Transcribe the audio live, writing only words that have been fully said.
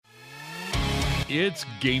It's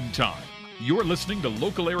game time. You're listening to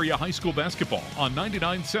local area high school basketball on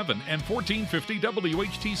 99.7 and 1450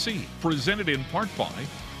 WHTC. Presented in part by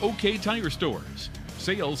OK Tire Stores,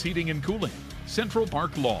 Sales Heating and Cooling, Central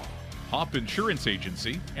Park Law, Hop Insurance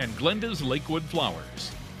Agency, and Glenda's Lakewood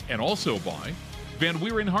Flowers. And also by Van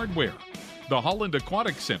Wieren Hardware, the Holland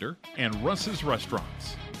Aquatic Center, and Russ's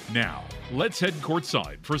Restaurants. Now, let's head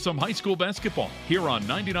courtside for some high school basketball here on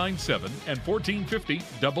 99.7 and 1450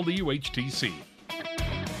 WHTC.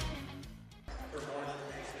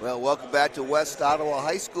 Well, welcome back to West Ottawa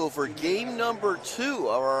High School for game number 2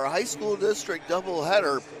 of our high school district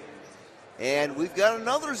doubleheader. And we've got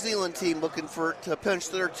another Zeeland team looking to pinch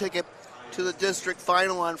their ticket to the district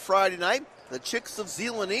final on Friday night. The Chicks of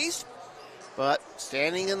Zeeland East. But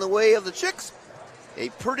standing in the way of the Chicks, a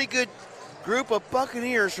pretty good group of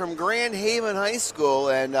Buccaneers from Grand Haven High School.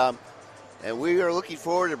 And we are looking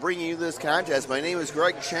forward to bringing you this contest. My name is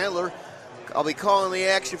Greg Chandler. I'll be calling the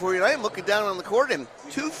action for you tonight. I'm looking down on the court, and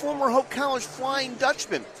 2 former Hope College Flying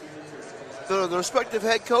Dutchmen. The respective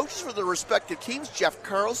head coaches for the respective teams, Jeff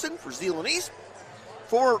Carlson for Zeeland East,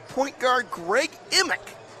 former point guard Greg Emick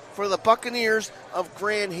for the Buccaneers of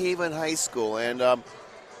Grand Haven High School. And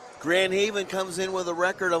Grand Haven comes in with a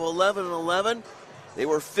record of 11-11. They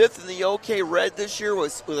were 5th in the OK Red this year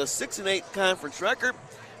with a 6-8 conference record.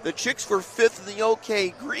 The Chicks were 5th in the OK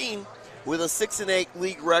Green with a 6-8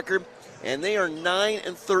 league record. And they are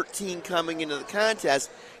 9-13 coming into the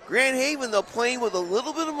contest. Grand Haven, though, playing with a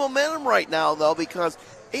little bit of momentum right now, though, because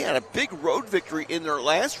they had a big road victory in their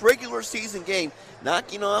last regular season game,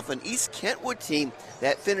 knocking off an East Kentwood team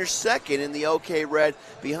that finished 2nd in the OK Red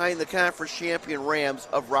behind the conference champion Rams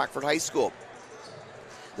of Rockford High School.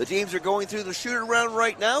 The teams are going through the shoot-around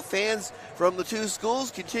right now. Fans from the 2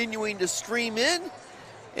 schools continuing to stream in.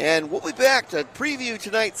 And we'll be back to preview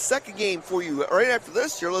tonight's second game for you. Right after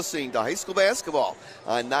this, you're listening to high school basketball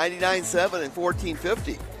on 99.7 and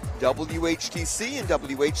 1450, WHTC and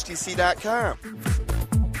WHTC.com.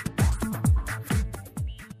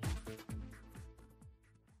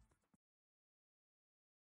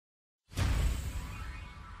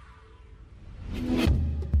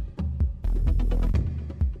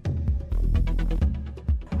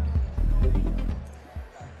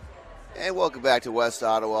 And welcome back to West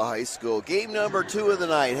Ottawa High School. Game number 2 of the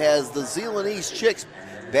night has the Zeeland East Chicks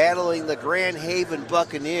battling the Grand Haven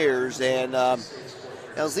Buccaneers. And now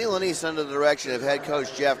Zeeland East, under the direction of head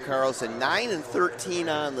coach Jeff Carlson,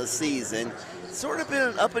 9-13 on the season. Sort of been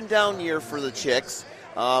an up and down year for the Chicks.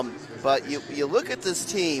 But you look at this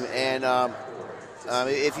team, and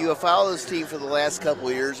if you have followed this team for the last couple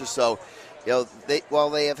of years or so,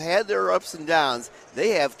 while they have had their ups and downs,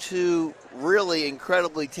 they have 2 really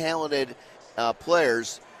incredibly talented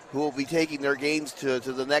players who will be taking their games to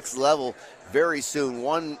the next level very soon.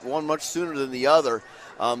 One much sooner than the other.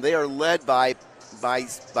 They are led by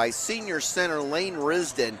senior center Lane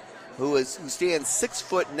Risden, who stands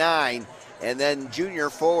 6'9", and then junior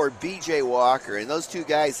forward B.J. Walker. And those 2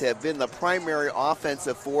 guys have been the primary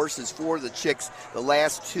offensive forces for the Chicks the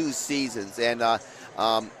last 2 seasons. And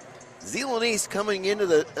Zeeland East coming into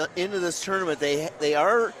this tournament, they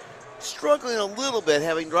are struggling a little bit,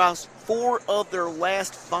 having lost 4 of their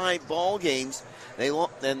last 5 ball games.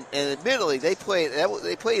 And admittedly, they played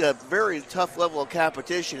a very tough level of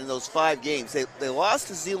competition in those 5 games. They lost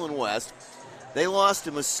to Zeeland West. They lost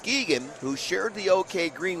to Muskegon, who shared the OK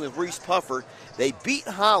Green with Reese Puffer. They beat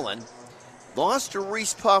Holland, lost to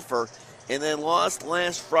Reese Puffer, and then lost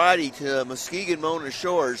last Friday to Muskegon Mona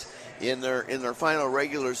Shores in their final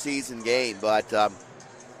regular season game.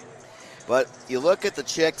 But you look at the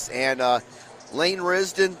Chicks, and Lane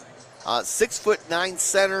Risden, 6'9"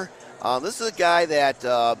 center. This is a guy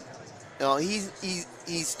that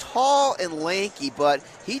he's tall and lanky, but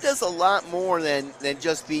he does a lot more than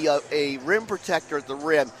just be a rim protector at the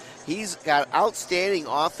rim. He's got outstanding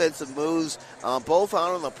offensive moves, both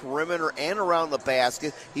out on the perimeter and around the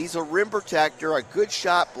basket. He's a rim protector, a good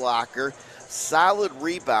shot blocker, solid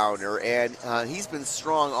rebounder, and he's been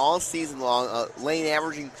strong all season long. Lane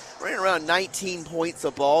averaging right around 19 points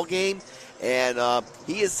a ball game, and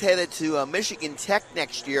he is headed to Michigan Tech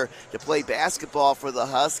next year to play basketball for the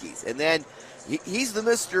Huskies. And then he's the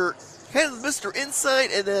Mr.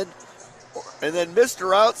 Inside, and then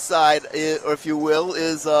Mr. Outside, if you will,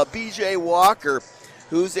 is B.J. Walker,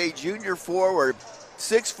 who's a junior forward,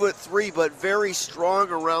 6'3", but very strong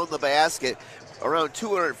around the basket. Around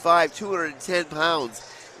 205, 210 pounds.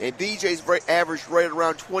 And BJ's averaged right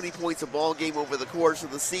around 20 points a ball game over the course of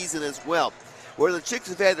the season as well. Where the Chicks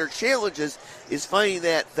have had their challenges is finding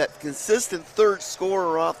that consistent third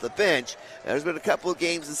scorer off the bench. There's been a couple of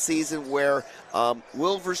games this season where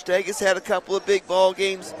Will Verstegas had a couple of big ball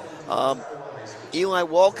games. Eli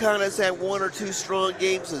Walcott has had one or two strong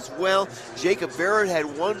games as well. Jacob Barrett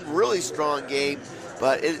had one really strong game,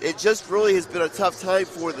 but it just really has been a tough time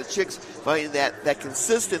for the Chicks finding that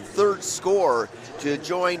consistent third scorer to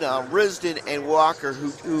join Risden and Walker,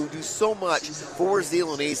 who do so much for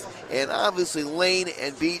Zeeland East. And obviously Lane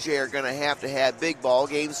and BJ are going to have big ball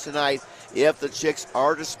games tonight if the Chicks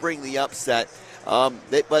are to spring the upset.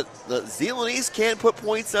 But the Zeeland East can put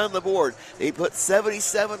points on the board. They put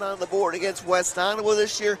 77 on the board against West Ottawa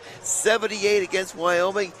this year, 78 against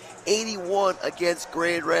Wyoming, 81 against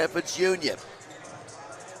Grand Rapids Union.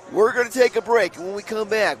 We're going to take a break, and when we come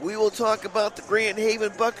back, we will talk about the Grand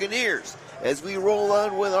Haven Buccaneers as we roll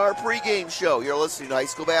on with our pregame show. You're listening to high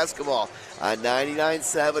school basketball on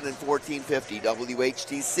 99.7 and 1450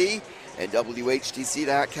 WHTC and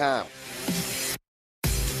WHTC.com.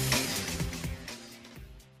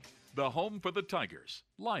 The home for the Tigers,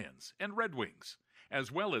 Lions, and Red Wings,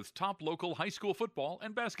 as well as top local high school football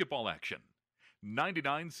and basketball action.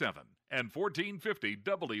 99.7 and 1450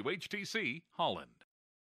 WHTC, Holland.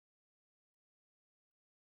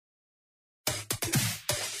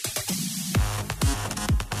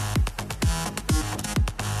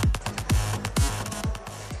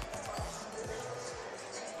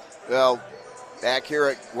 Well, back here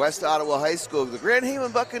at West Ottawa High School, the Grand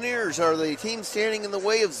Haven Buccaneers are the team standing in the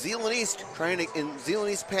way of Zeeland East, in Zeeland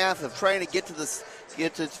East's path of trying to get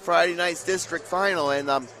to Friday night's district final. And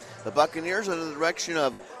the Buccaneers under the direction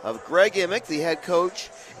of Greg Emick, the head coach,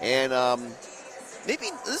 and maybe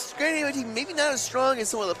this Grand Haven team maybe not as strong as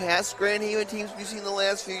some of the past Grand Haven teams we've seen the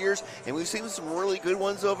last few years, and we've seen some really good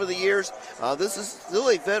ones over the years. This is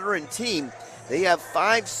still a veteran team. They have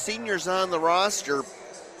 5 seniors on the roster.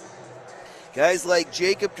 Guys like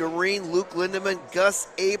Jacob Doreen, Luke Lindeman, Gus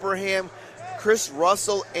Abraham, Chris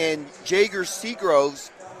Russell, and Jager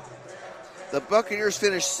Seagroves. The Buccaneers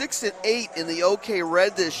finished 6-8 in the OK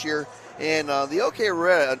Red this year. And the OK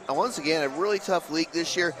Red, once again, a really tough league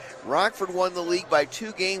this year. Rockford won the league by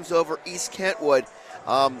 2 games over East Kentwood.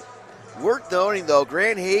 Worth noting, though,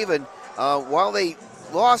 Grand Haven, while they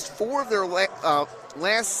lost 4 of their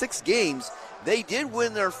last 6 games, they did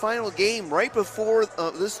win their final game right before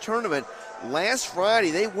this tournament. Last Friday,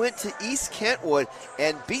 they went to East Kentwood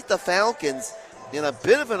and beat the Falcons in a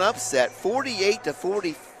bit of an upset.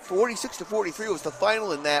 46-43 was the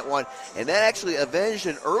final in that one, and that actually avenged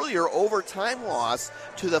an earlier overtime loss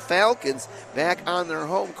to the Falcons back on their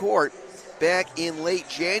home court back in late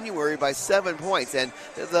January by 7 points. And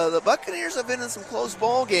the Buccaneers have been in some close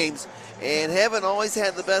ball games and haven't always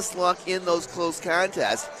had the best luck in those close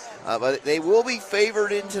contests. But they will be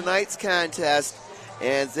favored in tonight's contest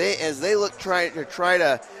as they look try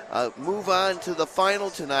to move on to the final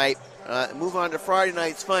tonight, move on to Friday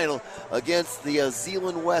night's final against the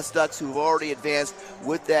Zeeland West Ducks, who've already advanced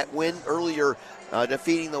with that win earlier,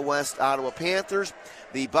 defeating the West Ottawa Panthers.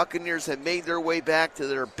 The Buccaneers have made their way back to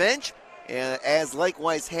their bench, and as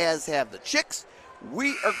likewise have the Chicks.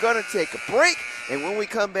 We are going to take a break, and when we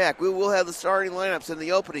come back, we will have the starting lineups and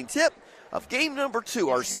the opening tip of game number 2,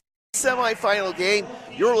 our semifinal game.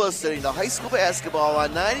 You're listening to high school basketball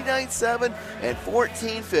on 99.7 and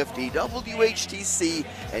 1450 WHTC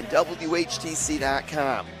and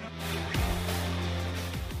WHTC.com.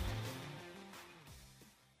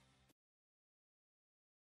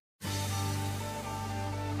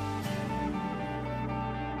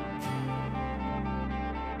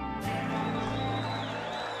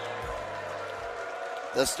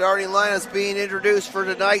 The starting line is being introduced for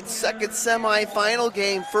tonight's second semifinal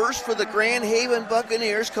game. First for the Grand Haven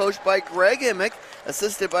Buccaneers, coached by Greg Emick,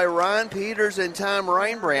 assisted by Ron Peters and Tom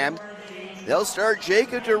Reinbrand. They'll start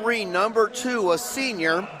Jacob Doreen, number 2, a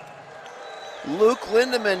senior. Luke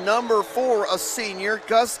Lindeman, number 4, a senior.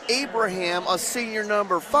 Gus Abraham, a senior,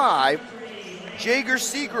 number 5. Jager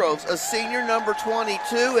Seagroves, a senior, number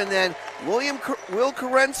 22. And then Will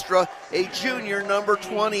Carenstra, a junior, number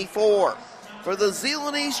 24. For the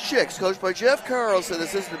Zeeland East Chicks, coached by Jeff Carlson,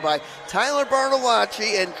 assisted by Tyler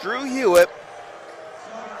Bartolacci and Drew Hewitt.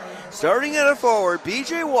 Starting at a forward,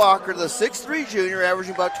 BJ Walker, the 6'3 junior,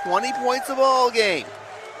 averaging about 20 points a ball game.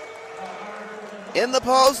 In the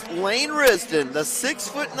post, Lane Risden, the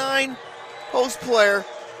 6'9 post player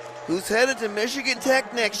who's headed to Michigan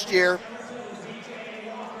Tech next year.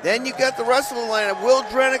 Then you got the rest of the lineup. Will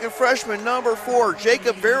Drenick, a freshman, number 4.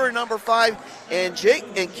 Jacob Vera, number 5. And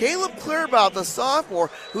Caleb Clearbout, the sophomore,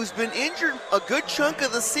 who's been injured a good chunk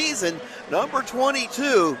of the season, number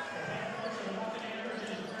 22.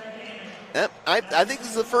 I think this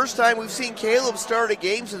is the first time we've seen Caleb start a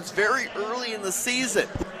game since very early in the season.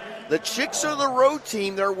 The Chicks are the road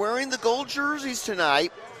team. They're wearing the gold jerseys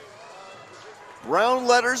tonight. Brown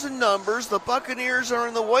letters and numbers. The Buccaneers are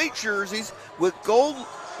in the white jerseys with gold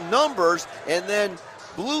numbers and then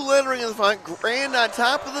blue lettering in the front. Grand on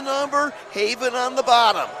top of the number, Haven on the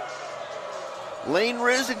bottom. Lane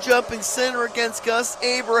Risden jumping center against Gus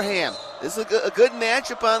Abraham. This is a good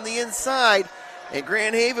matchup on the inside, and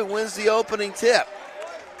Grand Haven wins the opening tip.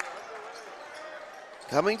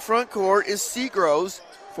 Coming front court is Seagroves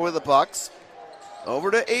for the Bucks. Over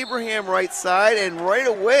to Abraham right side, and right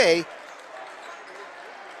away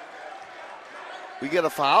we get a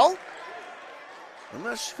foul. I'm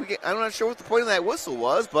not sure what the point of that whistle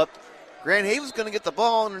was, but Grand Haven's going to get the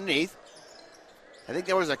ball underneath. I think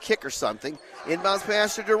there was a kick or something. Inbounds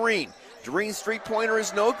pass to Doreen. Doreen's three-pointer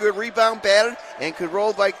is no good. Rebound batted and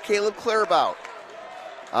controlled by Caleb Clairbout.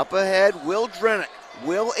 Up ahead, Will Drenick.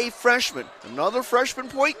 Will, a freshman. Another freshman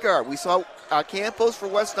point guard. We saw Campos for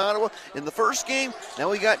West Ottawa in the first game. Now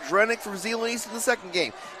we got Drenick from Zeeland East in the second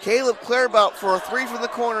game. Caleb Clairbout for a three from the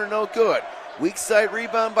corner, no good. Weak side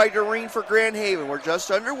rebound by Doreen for Grand Haven. We're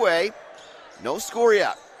just underway. No score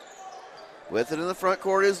yet. With it in the front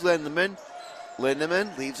court is Lindemann.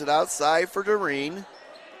 Lindemann leaves it outside for Doreen.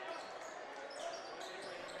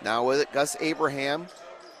 Now with it, Gus Abraham.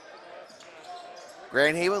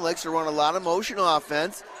 Grand Haven likes to run a lot of motion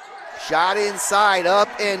offense. Shot inside, up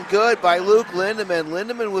and good by Luke Lindemann.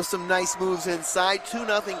 Lindemann with some nice moves inside.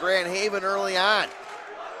 2-0 Grand Haven early on.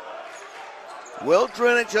 Will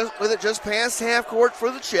Drenick just past half court for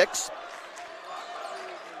the Chicks.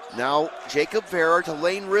 Now Jacob Vera to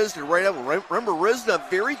Lane Risden right up. Remember, Risden, a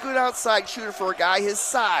very good outside shooter for a guy his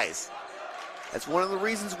size. That's one of the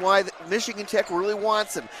reasons why Michigan Tech really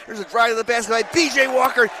wants him. There's a drive to the basket by B.J.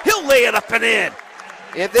 Walker. He'll lay it up and in.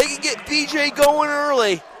 If they can get B.J. going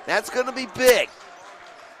early, that's going to be big.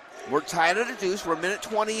 We're tied at a deuce. We're a minute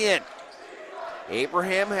 20 in.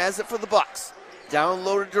 Abraham has it for the Bucks. Down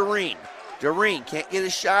low to Doreen. Doreen can't get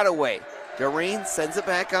his shot away. Doreen sends it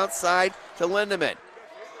back outside to Lindemann.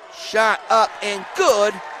 Shot up and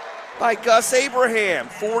good by Gus Abraham.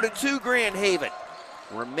 4-2 Grand Haven.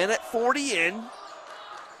 We're a minute 40 in.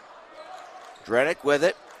 Drenick with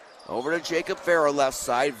it. Over to Jacob Vera left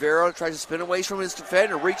side. Vera tries to spin away from his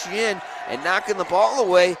defender. Reaching in and knocking the ball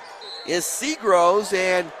away is Seagroves.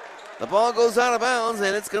 And the ball goes out of bounds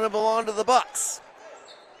and it's going to belong to the Bucks.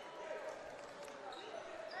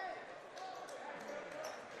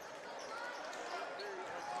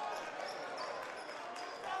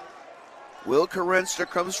 Will Carenstra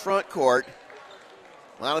comes front court.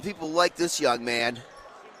 A lot of people like this young man.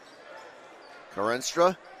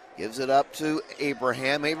 Carenstra gives it up to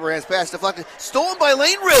Abraham. Abraham's pass deflected. Stolen by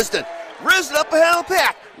Lane Risden. Risden up ahead of the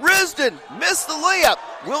pack. Risden missed the layup.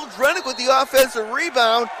 Will Drenick with the offensive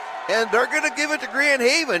rebound, and they're going to give it to Grand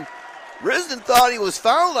Haven. Risden thought he was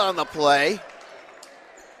fouled on the play.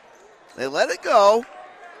 They let it go.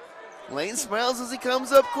 Lane smiles as he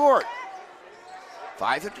comes up court.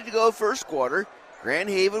 5:50 to go first quarter. Grand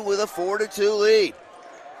Haven with a 4-2 lead.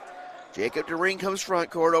 Jacob Doreen comes front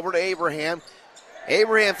court over to Abraham.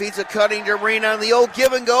 Abraham feeds a cutting Doreen on the old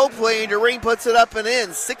give and go play, and Doreen puts it up and in.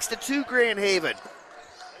 6-2 Grand Haven.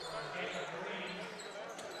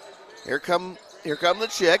 Here come the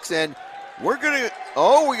Chicks, and we're gonna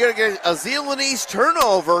get a Zeeland East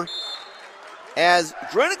turnover as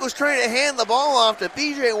Drenick was trying to hand the ball off to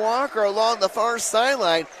B.J. Walker along the far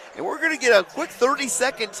sideline, and we're going to get a quick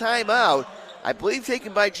 30-second timeout, I believe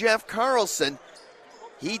taken by Jeff Carlson.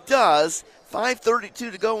 He does.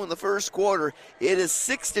 5:32 to go in the first quarter. It is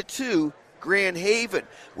 6-2 Grand Haven.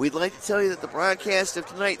 We'd like to tell you that the broadcast of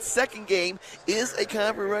tonight's second game is a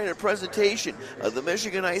copyrighted presentation of the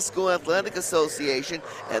Michigan High School Athletic Association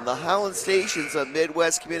and the Holland stations of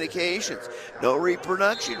Midwest Communications. No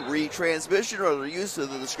reproduction, retransmission, or the use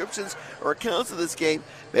of the descriptions or accounts of this game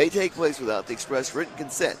may take place without the express written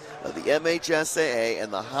consent of the MHSAA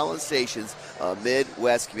and the Holland stations of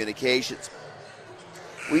Midwest Communications.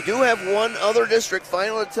 We do have one other district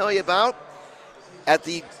final to tell you about. At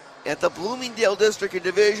the Bloomingdale District in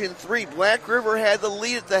Division III, Black River had the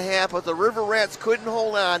lead at the half, but the River Rats couldn't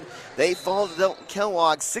hold on. They fall to Delton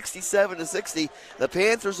Kellogg 67-60. The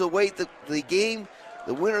Panthers await the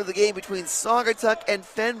winner of the game between Saugatuck and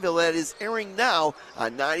Fenville that is airing now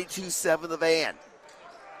on 92.7 The Van.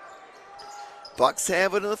 Bucks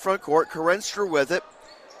have it in the front court. Carenstra with it.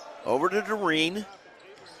 Over to Doreen.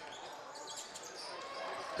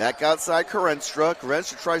 Back outside Carenstra.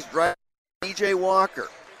 Carenstra tries to drive B.J. Walker.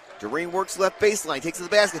 Doreen works left baseline, takes it to the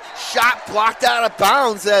basket. Shot blocked out of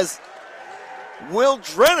bounds as Will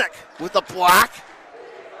Drenick with the block.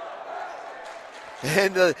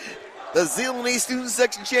 And the Zeeland East Student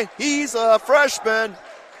Section champ, he's a freshman,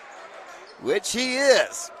 which he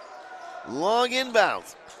is. Long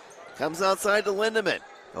inbounds. Comes outside to Lindemann.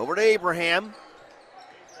 Over to Abraham.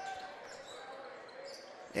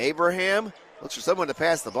 Abraham looks for someone to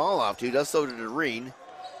pass the ball off to. Does so to Doreen.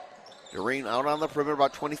 Doreen out on the perimeter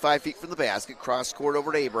about 25 feet from the basket. Cross court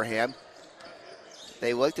over to Abraham.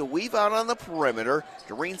 They like to weave out on the perimeter.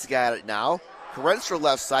 Doreen's got it now. Kerenstra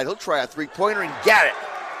left side. He'll try a three-pointer and get it.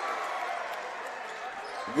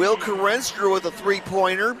 Will Kerenstra with a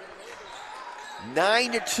three-pointer.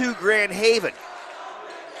 9-2 Grand Haven.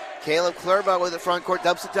 Caleb Clairbout with the front court.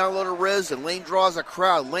 Dumps it down low to Riz. And Lane draws a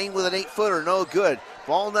crowd. Lane with an 8-footer. No good.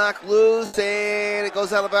 Ball knocked loose. And it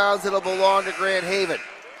goes out of bounds. It'll belong to Grand Haven.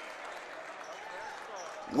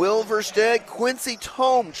 Will Versteeg, Quincy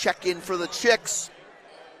Tome check in for the Chicks.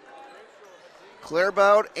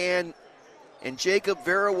 Clairbout and Jacob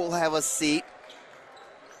Vera will have a seat.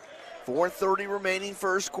 4:30 remaining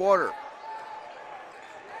first quarter.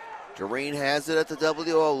 Doreen has it at the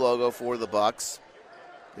WO logo for the Bucks.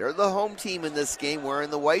 They're the home team in this game wearing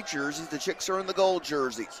the white jerseys. The Chicks are in the gold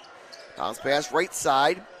jerseys. Bounce pass right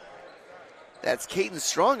side. That's Caden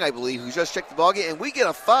Strong, I believe, who just checked the ball game. And we get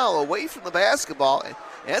a foul away from the basketball. And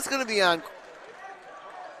that's going to be on,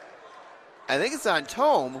 I think it's on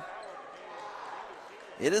Tome.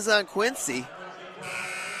 It is on Quincy.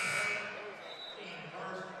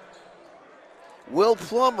 Will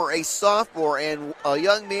Plummer, a sophomore and a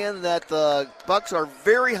young man that the Bucks are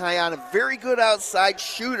very high on, a very good outside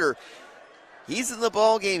shooter. He's in the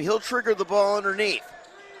ball game. He'll trigger the ball underneath.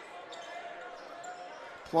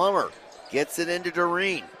 Plummer gets it into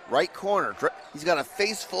Doreen, right corner. He's got a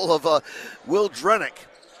face full of Will Drenick.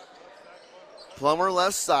 Plummer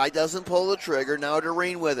left side, doesn't pull the trigger. Now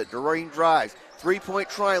Doreen with it. Doreen drives. Three-point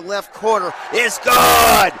try, left corner. It's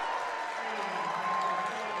good!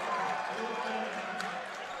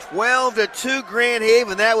 12-2 Grand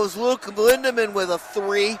Haven. That was Luke Lindemann with a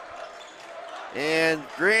three. And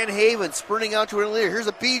Grand Haven sprinting out to an leader. Here's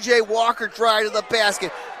a B.J. Walker drive to the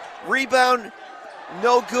basket. Rebound,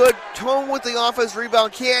 no good. Tone with the offense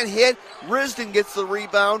rebound, can't hit. Risden gets the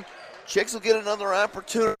rebound. Chicks will get another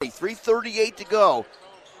opportunity. 3:38 to go.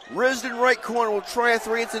 Risden right corner will try a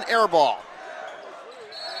three. It's an air ball.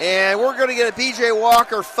 And we're going to get a B.J.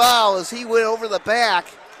 Walker foul as he went over the back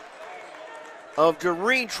of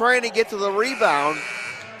Doreen trying to get to the rebound.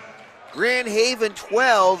 Grand Haven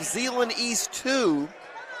 12, Zeeland East 2.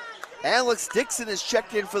 Alex Dixon is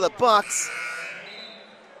checked in for the Bucks.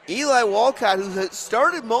 Eli Walcott, who has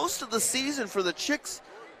started most of the season for the Chicks,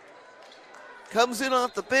 comes in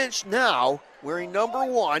off the bench now, wearing number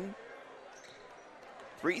 1.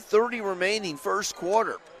 3:30 remaining first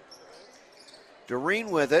quarter. Doreen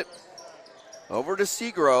with it. Over to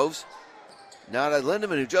Seagroves. Now to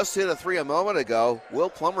Lindemann, who just hit a three a moment ago. Will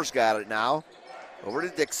Plummer's got it now. Over to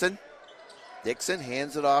Dixon. Dixon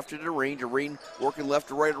hands it off to Doreen. Doreen working left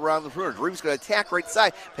to right around the perimeter. Doreen's going to attack right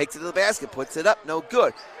side. Takes it to the basket. Puts it up. No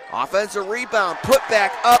good. Offensive rebound. Put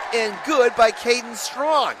back up and good by Caden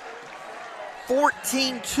Strong.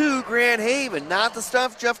 14-2 Grand Haven. Not the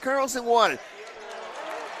stuff Jeff Carlson wanted.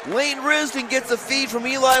 Lane Risden gets a feed from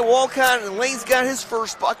Eli Walcott, and Lane's got his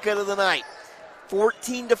first bucket of the night.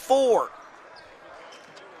 14-4.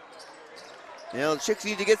 Now the Chicks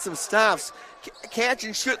need to get some stops. Catch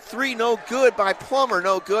and shoot three, no good by Plummer,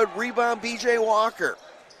 no good. Rebound, B.J. Walker.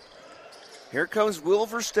 Here comes Will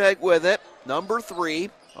Versteeg with it, number 3.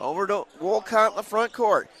 Over to Walcott in the front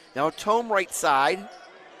court. Now Tome right side.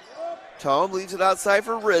 Tome leaves it outside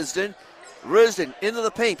for Risden. Risden into the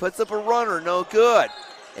paint, puts up a runner, no good.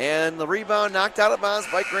 And the rebound knocked out of bounds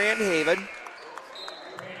by Grand Haven.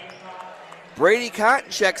 Brady Cotton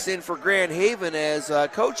checks in for Grand Haven as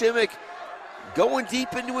Coach Emick going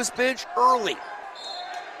deep into his bench early.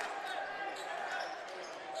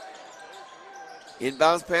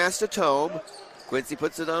 Inbounds pass to Tome. Quincy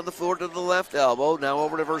puts it on the floor to the left elbow. Now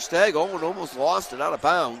over to Versteeg. Oh, and almost lost it out of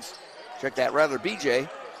bounds. Check that rather, BJ.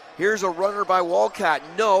 Here's a runner by Walcott.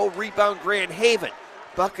 No. Rebound Grand Haven.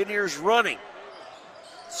 Buccaneers running.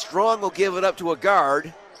 Strong will give it up to a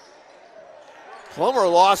guard. Plummer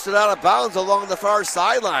lost it out of bounds along the far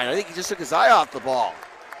sideline. I think he just took his eye off the ball.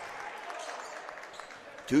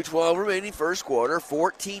 2:12 remaining first quarter.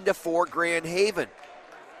 14-4 Grand Haven.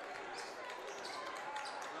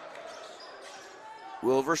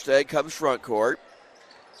 Will Versteeg comes front court.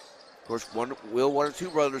 Of course, one or two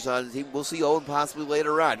brothers on the team. We'll see Owen possibly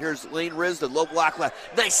later on. Here's Lane Risden, low block left.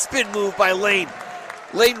 Nice spin move by Lane.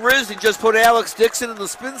 Lane Risden just put Alex Dixon in the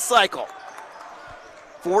spin cycle.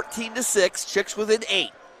 14-6. Chicks within 8.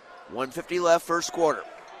 1:50 left, first quarter.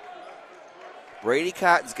 Brady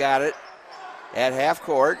Cotton's got it at half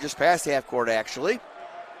court, just past half court actually.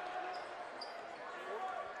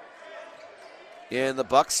 And the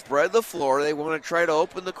Bucks spread the floor. They want to try to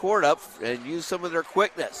open the court up and use some of their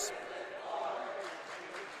quickness.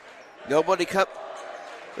 Nobody come.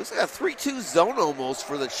 Looks like a 3-2 zone almost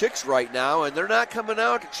for the Chicks right now, and they're not coming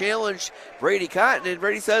out to challenge Brady Cotton. And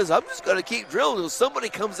Brady says, I'm just going to keep drilling until somebody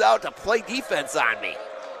comes out to play defense on me.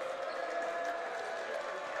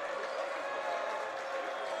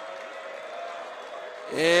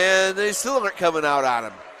 And they still aren't coming out on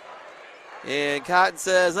him. And Cotton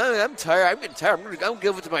says, I'm tired. I'm getting tired. I'm going to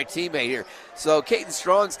give it to my teammate here. So Caden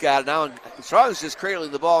Strong's got it now. And Strong's just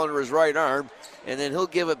cradling the ball under his right arm. And then he'll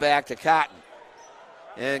give it back to Cotton.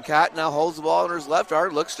 And Cotton now holds the ball under his left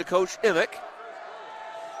arm. Looks to Coach Emick.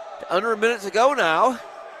 Under a minute to go now.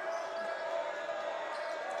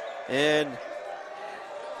 And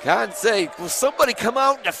Cotton say, will somebody come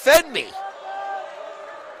out and defend me?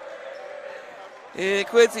 And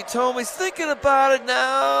Quincy Tomey's thinking about it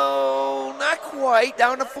now. Not quite.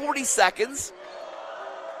 Down to 40 seconds.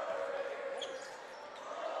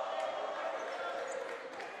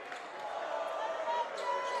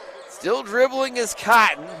 Still dribbling is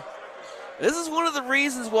Cotton. This is one of the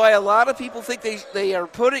reasons why a lot of people think they are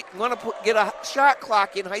get a shot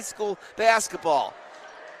clock in high school basketball.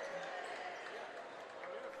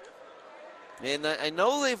 And I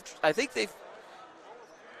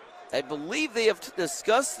believe they have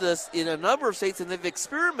discussed this in a number of states, and they've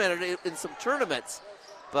experimented it in some tournaments.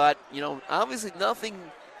 But, obviously nothing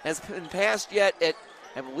has been passed yet at,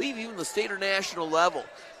 I believe, even the state or national level.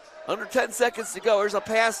 Under 10 seconds to go. Here's a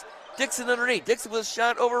pass. Dixon underneath. Dixon with a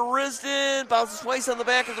shot over Risden. Bounces twice on the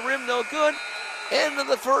back of the rim. No good. End of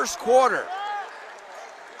the first quarter.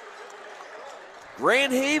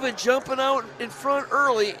 Grand Haven jumping out in front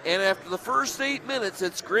early, and after the first 8 minutes,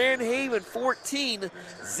 it's Grand Haven 14,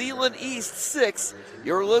 Zeeland East 6.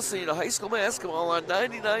 You're listening to high school basketball on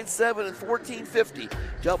 99.7 and 1450,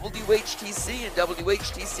 WHTC and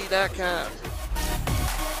WHTC.com.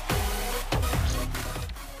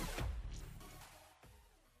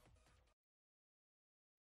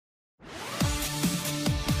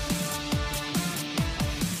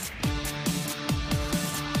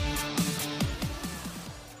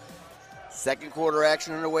 Second quarter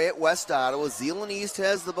action underway at West Ottawa. Zeeland East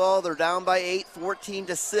has the ball. They're down by 8,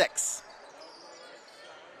 14-6.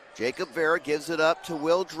 Jacob Vera gives it up to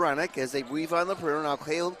Will Drenick as they weave on the perimeter. Now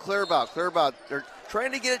Caleb Clairbout. They're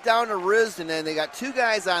trying to get it down to Risden, and they got two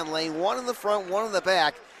guys on lane, one in the front, one in the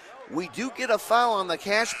back. We do get a foul on the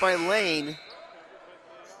catch by Lane.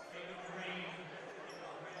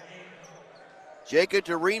 Jacob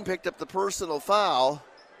Doreen picked up the personal foul.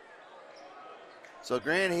 So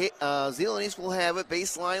Zeeland East will have it,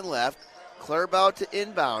 baseline left. Clairbout to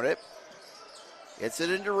inbound it. Gets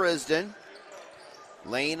it into Risden.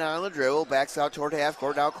 Lane on the dribble, backs out toward half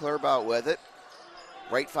court. Now Clairbout with it.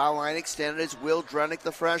 Right foul line extended is Will Drenick,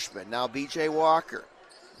 the freshman. Now B.J. Walker.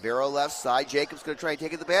 Vera left side. Jacob's going to try and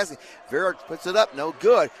take it to the basket. Vera puts it up, no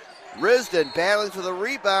good. Risden battling for the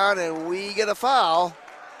rebound, and we get a foul.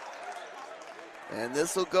 And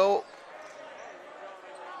this will go.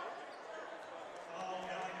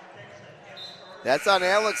 That's on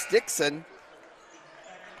Alex Dixon.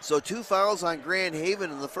 So 2 fouls on Grand Haven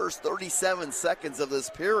in the first 37 seconds of this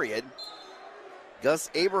period. Gus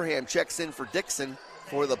Abraham checks in for Dixon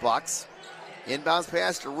for the Bucks. Inbounds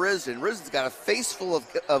pass to Risden. Risden's got a face full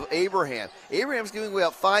of Abraham. Abraham's giving away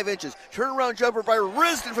up 5 inches. Turnaround jumper by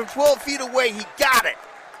Risden from 12 feet away. He got it.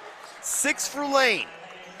 6 for Lane.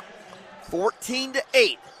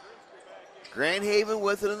 14-8. Grand Haven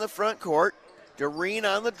with it in the front court. Doreen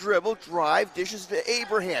on the dribble, drive, dishes to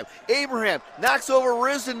Abraham. Abraham knocks over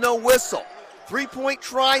Risden, no whistle. 3-point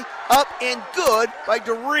try, up and good by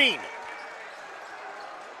Doreen.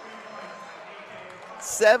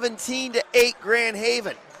 17-8 Grand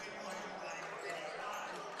Haven.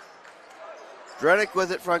 Drenick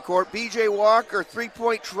with it front court. B.J. Walker,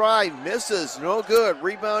 3-point try, misses, no good.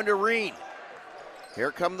 Rebound Doreen.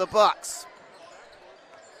 Here come the Bucks.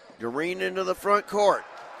 Doreen into the front court.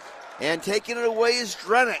 And taking it away is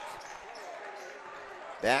Drenick.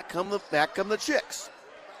 Back come the Chicks.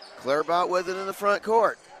 Clairbout with it in the front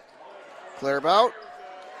court. Clairbout.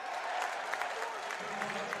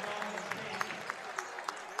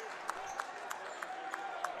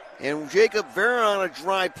 And Jacob Vera on a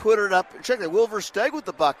drive put it up. Check that, Wilver Stegg with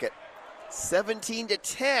the bucket.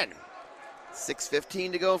 17-10.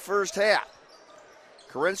 6:15 to go first half.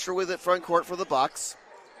 Kerenstra with it front court for the Bucks.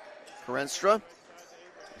 Kerenstra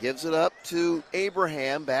Gives it up to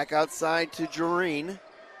Abraham, back outside to Jareen.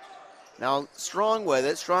 Now Strong with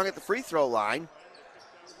it, Strong at the free throw line.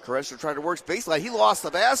 Caressa tried to work baseline. He lost the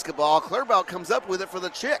basketball. Clairbout comes up with it for the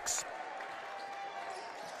Chicks.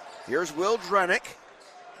 Here's Will Drenick.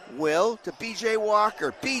 Will to B.J.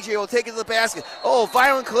 Walker. B.J. will take it to the basket. Oh,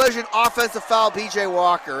 violent collision, offensive foul, B.J.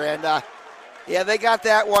 Walker. And, they got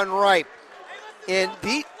that one right. And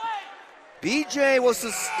B.J.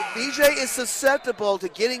 is susceptible to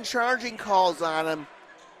getting charging calls on him.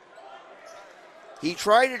 He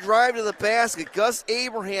tried to drive to the basket. Gus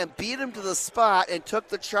Abraham beat him to the spot and took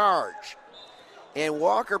the charge. And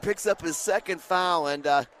Walker picks up his second foul. And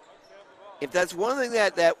if that's one thing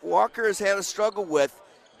that Walker has had a struggle with,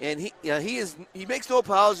 and he makes no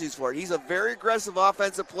apologies for it. He's a very aggressive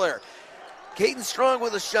offensive player. Caden Strong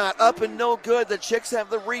with a shot, up and no good. The Chicks have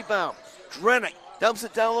the rebound. Drenick dumps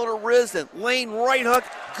it down low to Risden. Lane right hook,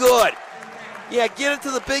 good. Yeah, get it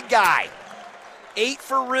to the big guy. 8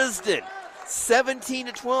 for Risden.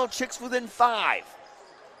 17-12, Chicks within 5.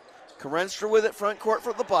 Carenstra with it front court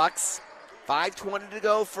for the Bucks. 5:20 to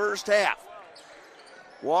go, first half.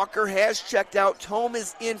 Walker has checked out. Tome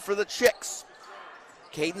is in for the Chicks.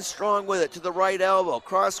 Caden Strong with it to the right elbow.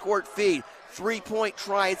 Cross-court feed. 3-point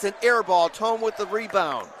try. It's an air ball. Tome with the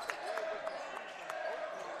rebound.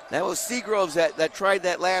 That was Seagroves that tried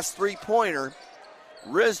that last three-pointer.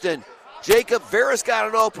 Risden. Jacob Veras got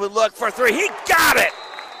an open look for three. He got it!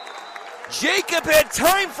 Jacob had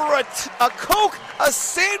time for a Coke, a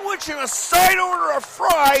sandwich, and a side order of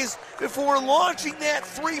fries before launching that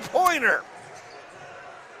three-pointer.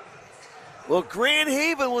 Well, Grand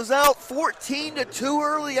Haven was out 14-2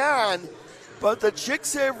 early on, but the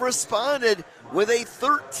Chicks have responded with a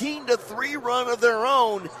 13-3 run of their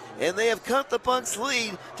own, and they have cut the Bucks'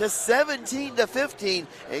 lead to 17-15,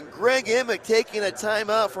 and Greg Emick taking a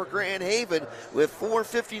timeout for Grand Haven with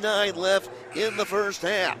 4:59 left in the first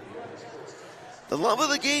half. The love of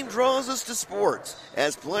the game draws us to sports,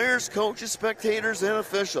 as players, coaches, spectators, and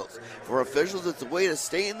officials. For officials, it's a way to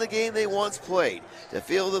stay in the game they once played, to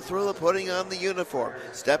feel the thrill of putting on the uniform,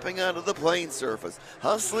 stepping onto the playing surface,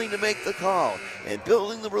 hustling to make the call, and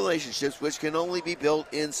building the relationships which can only be built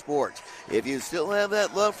in sports. If you still have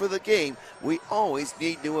that love for the game, we always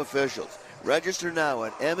need new officials. Register now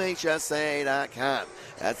at MHSA.com.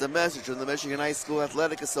 That's a message from the Michigan High School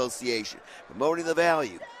Athletic Association, promoting the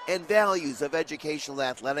value and values of educational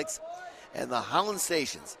athletics and the Holland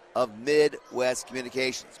stations of Midwest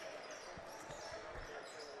Communications.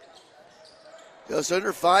 Just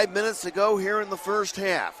under 5 minutes to go here in the first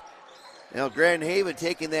half. Now Grand Haven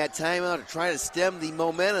taking that timeout to try to stem the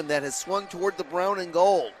momentum that has swung toward the brown and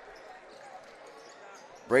gold.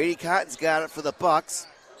 Brady Cotton's got it for the Bucks.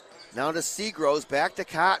 Now to Seagroves, back to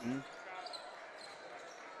Cotton.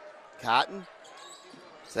 Cotton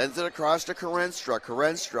sends it across to Carenstra.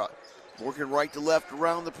 Carenstra working right to left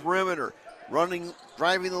around the perimeter. Driving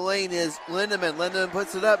the lane is Lindemann. Lindemann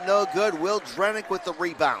puts it up, no good. Will Drenick with the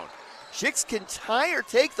rebound. Chicks can tie or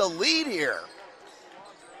take the lead here.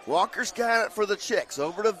 Walker's got it for the Chicks.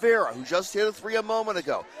 Over to Vera, who just hit a three a moment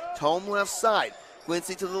ago. Tome left side.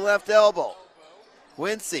 Quincy to the left elbow.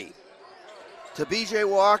 Quincy to B.J.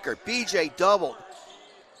 Walker. B.J. doubled.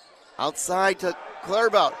 Outside to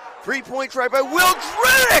Clairbout. 3-point try by Will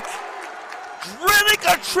Drenick.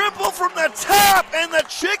 Drenick, a triple from the top, and the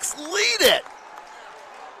Chicks lead it.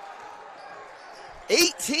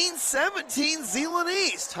 18-17 Zeeland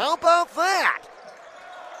East. How about that?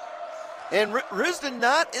 And Risden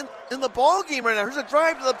not in the ball game right now. Here's a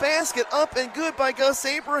drive to the basket, up and good by Gus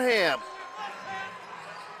Abraham.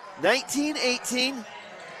 19-18.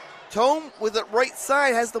 Tome with it right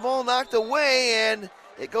side has the ball knocked away, and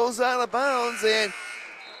it goes out of bounds, and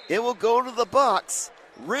it will go to the Bucks.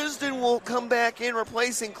 Risden will come back in,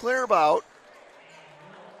 replacing Clairbout.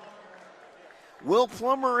 Will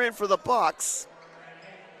Plummer in for the Bucks.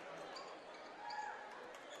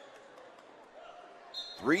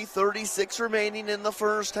 3:36 remaining in the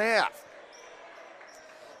first half.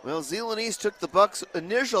 Well, Zeeland East took the Bucks'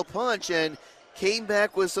 initial punch and came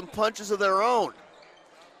back with some punches of their own.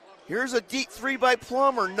 Here's a deep three by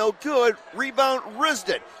Plummer, no good. Rebound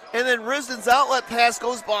Risden. And then Risden's outlet pass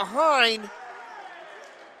goes behind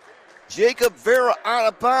Jacob Vera, out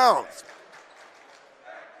of bounds.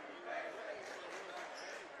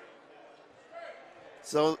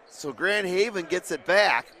 So Grand Haven gets it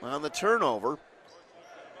back on the turnover.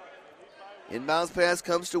 Inbounds pass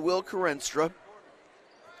comes to Will Carenstra.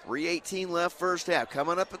 3:18 left first half.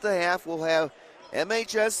 Coming up at the half, we'll have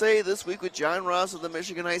MHSA this week with John Ross of the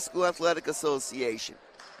Michigan High School Athletic Association.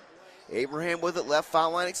 Abraham with it, left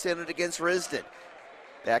foul line extended against Risden.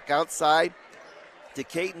 Back outside to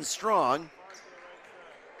Caden Strong.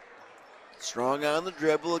 Strong on the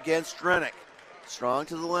dribble against Drenick. Strong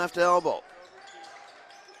to the left elbow.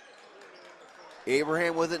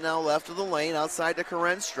 Abraham with it now left of the lane, outside to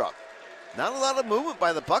Karenstra. Not a lot of movement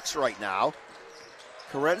by the Bucks right now.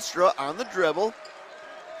 Karenstra on the dribble,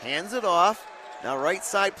 hands it off. Now right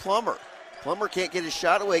side Plummer. Plummer can't get his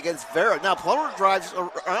shot away against Vera. Now Plummer drives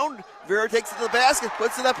around. Vera takes it to the basket,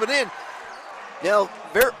 puts it up and in. Now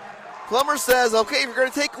Plummer says, okay, if you're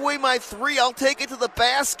going to take away my three, I'll take it to the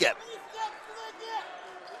basket.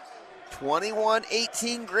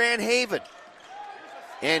 21-18 Grand Haven.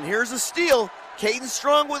 And here's a steal. Caden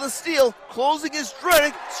Strong with a steal. Closing his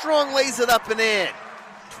Drenick. Strong lays it up and in.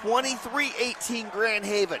 23-18 Grand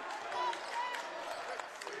Haven.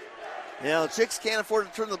 Now, the Chicks can't afford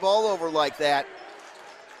to turn the ball over like that.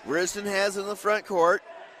 Risden has it in the front court.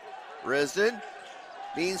 Risden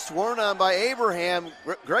being sworn on by Abraham.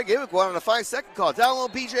 Greg Emick wanted a 5-second call. Down low,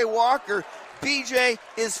 B.J. Walker. B.J.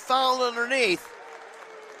 is fouled underneath.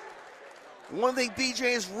 One thing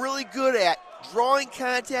B.J. is really good at, drawing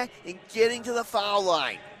contact and getting to the foul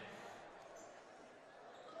line.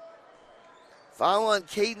 Foul on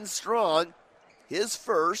Caden Strong, his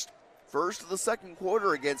first of the second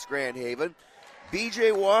quarter against Grand Haven.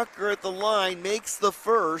 B.J. Walker at the line makes the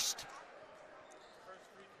first.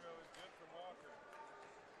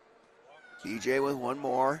 B.J. with one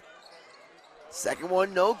more. Second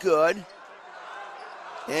one no good.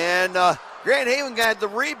 And Grand Haven got the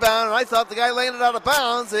rebound, and I thought the guy landed out of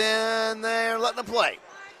bounds, and they're letting him play.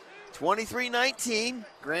 23-19,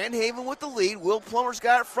 Grand Haven with the lead. Will Plummer's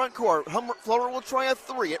got it front court. Plummer will try a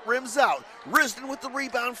three. It rims out. Risden with the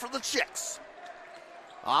rebound for the Chicks.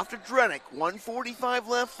 Off to Drenick. 1:45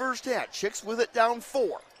 left first half. Chicks with it down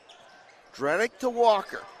 4. Drenick to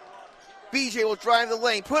Walker. BJ will drive the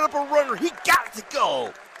lane. Put up a runner. He got it to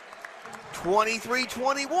go.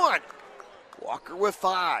 23-21. Walker with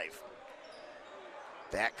 5.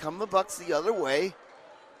 Back come the Bucks the other way.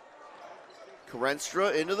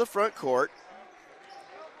 Karenstra into the front court.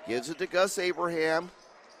 Gives it to Gus Abraham.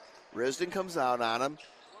 Risden comes out on him.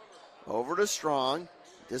 Over to Strong.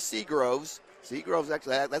 To Seagroves. Seagroves,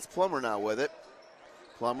 actually, that's Plummer now with it.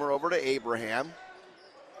 Plummer over to Abraham.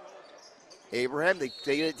 Abraham, they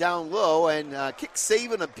get it down low and kick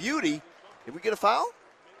saving a beauty. Did we get a foul?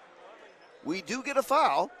 We do get a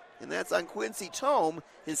foul, and that's on Quincy Tome,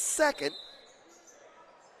 his second.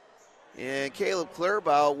 And Caleb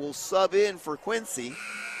Clairbout will sub in for Quincy.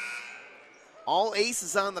 All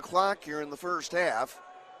aces on the clock here in the first half.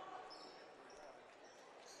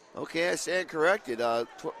 Okay, I stand corrected.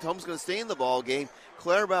 Tome's going to stay in the ball game.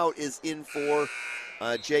 Clairbout is in for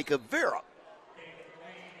Jacob Vera.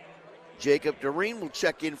 Jacob Doreen will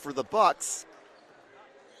check in for the Bucks.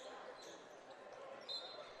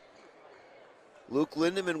 Luke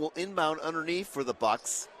Lindemann will inbound underneath for the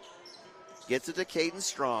Bucks. Gets it to Caden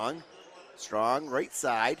Strong. Strong, right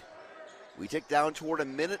side. We tick down toward a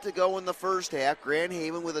minute to go in the first half. Grand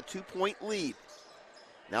Haven with a 2-point lead.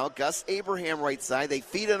 Now Gus Abraham right side. They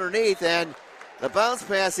feed underneath, and the bounce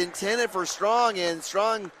pass intended for Strong, and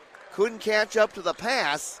Strong couldn't catch up to the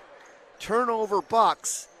pass. Turnover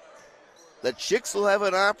Bucks. The Chicks will have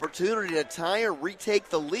an opportunity to tie or retake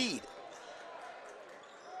the lead.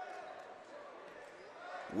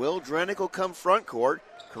 Will Drenick will come front court.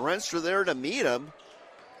 Karenstra there to meet him.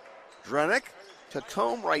 Drenick to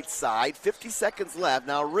Tome right side. 50 seconds left.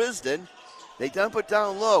 Now Risden. They dump it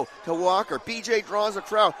down low to Walker. BJ draws a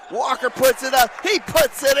crowd. Walker puts it up. He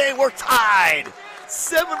puts it in. We're tied.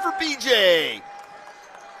 7 for BJ.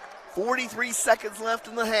 43 seconds left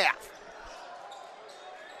in the half.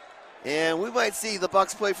 And we might see the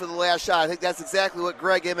Bucks play for the last shot. I think that's exactly what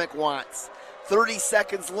Greg Emick wants. 30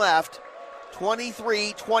 seconds left.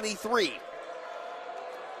 23-23.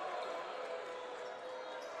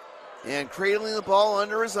 And cradling the ball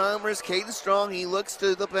under his arm is Caden Strong. He looks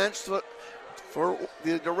to the bench for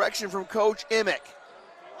the direction from Coach Emick.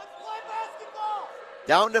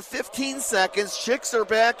 Down to 15 seconds. Chicks are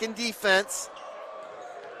back in defense.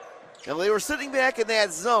 And they were sitting back in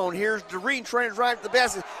that zone. Here's Doreen trying to drive to the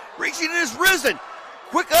basket. Reaching in is Risden.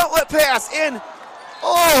 Quick outlet pass in.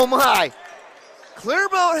 Oh my.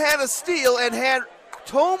 Clairbout had a steal and had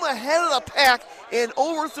Tome ahead of the pack and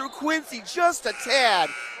overthrew Quincy just a tad.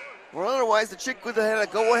 Or otherwise, the Chick would have had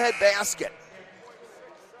a go-ahead basket.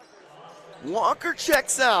 Walker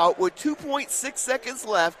checks out with 2.6 seconds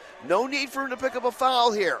left. No need for him to pick up a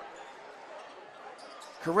foul here.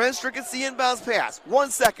 Karenstra gets the inbounds pass.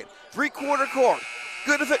 1 second. 3/4 court.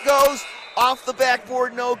 Good if it goes. Off the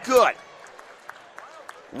backboard, no good.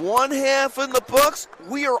 One half in the books.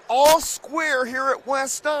 We are all square here at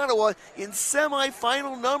West Ottawa in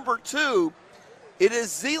semifinal number 2. It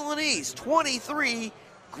is Zeeland East 23,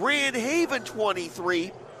 Grand Haven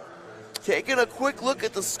 23. Taking a quick look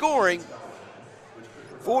at the scoring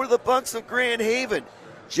for the Bucks of Grand Haven.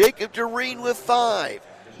 Jacob Doreen with 5.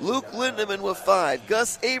 Luke Lindemann with 5.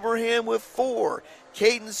 Gus Abraham with 4.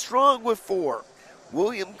 Caden Strong with 4.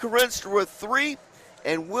 William Kerenstra with 3.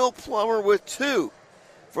 And Will Plummer with 2.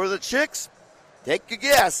 For the Chicks, take a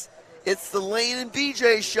guess. It's the Lane and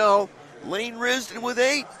BJ show. Lane Risden with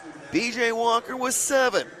 8. BJ Walker with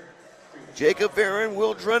 7. Jacob Vera and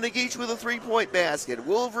Will Drunig each with a 3-point basket.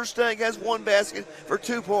 Will Versteg has 1 basket for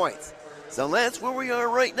 2 points. So that's where we are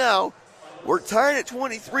right now. We're tied at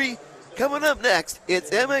 23. Coming up next,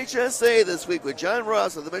 it's MHSA this week with John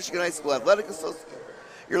Ross of the Michigan High School Athletic Association.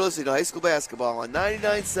 You're listening to high school basketball on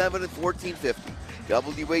 99.7 and 1450.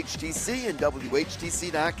 WHTC and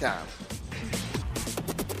WHTC.com.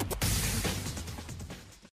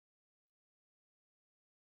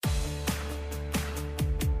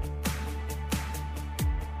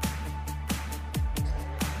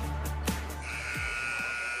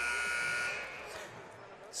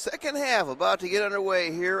 Second half about to get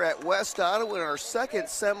underway here at West Ottawa in our second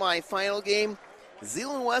semifinal game.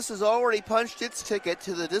 Zeeland West has already punched its ticket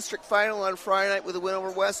to the district final on Friday night with a win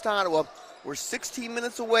over West Ottawa. We're 16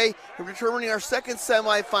 minutes away from determining our second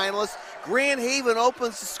semifinalist. Grand Haven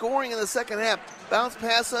opens the scoring in the second half. Bounce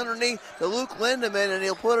pass underneath to Luke Lindemann, and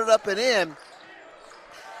he'll put it up and in.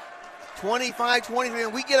 25-23,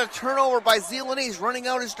 and we get a turnover by Zeeland East. Running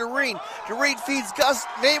out is Doreen. Doreen feeds Gus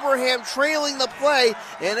Abraham, trailing the play,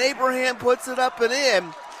 and Abraham puts it up and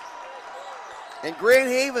in. And Grand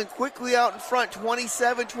Haven quickly out in front,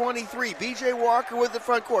 27-23. BJ Walker with the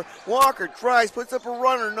front court. Walker drives, puts up a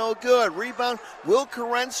runner, no good. Rebound, Will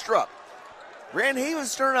Kerenstra. Grand Haven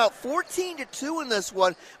started out 14-2 in this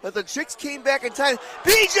one, but the Chicks came back and tied.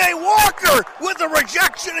 BJ Walker with a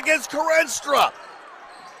rejection against Kerenstra.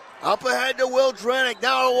 Up ahead to Will Drenick,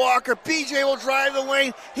 now to Walker. BJ will drive the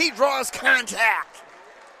lane. He draws contact.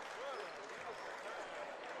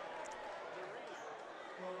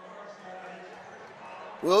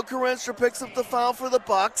 Will Kerenstra picks up the foul for the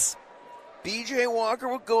Bucks. BJ Walker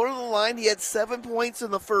will go to the line. He had 7 points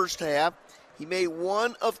in the first half. He made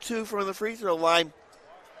 1 of 2 from the free throw line.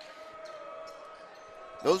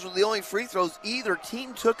 Those were the only free throws either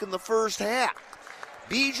team took in the first half.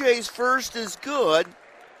 BJ's first is good.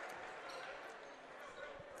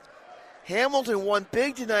 Hamilton won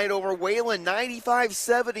big tonight over Wayland,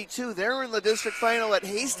 95-72. They're in the district final at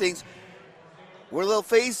Hastings, where they'll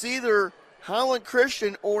face either Holland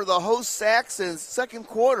Christian or the host Saxons. Second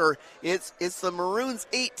quarter, it's the Maroons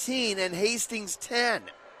 18 and Hastings 10.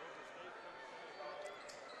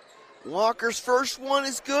 Walker's first one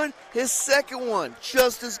is good. His second one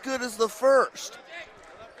just as good as the first.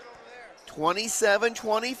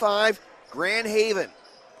 27-25, Grand Haven.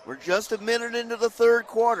 We're just a minute into the third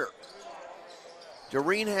quarter.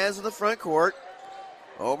 Doreen has in the front court.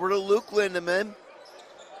 Over to Luke Lindemann.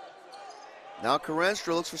 Now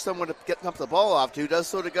Kerenstra looks for someone to get up the ball off to. Does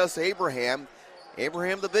so to Gus Abraham.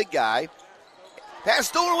 Abraham, the big guy. Pass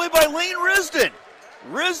stolen away by Lane Risden.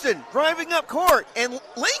 Risden driving up court, and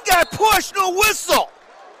Lane got pushed. No whistle.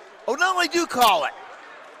 Oh, now they do call it.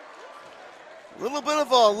 A little bit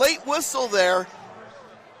of a late whistle there.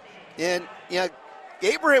 And, yeah,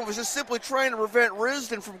 Abraham was just simply trying to prevent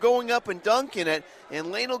Risden from going up and dunking it.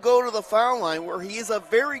 And Lane will go to the foul line, where he is a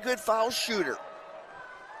very good foul shooter.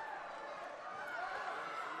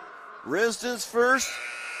 Risden's first,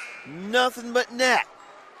 nothing but net.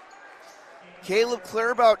 Caleb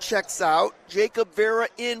Clairbout checks out. Jacob Vera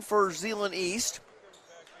in for Zeeland East.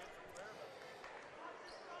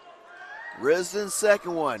 Risden's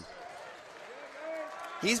second one.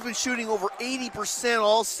 He's been shooting over 80%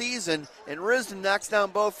 all season, and Risden knocks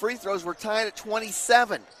down both free throws. We're tied at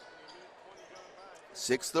 27.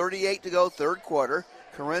 6:38 to go, third quarter.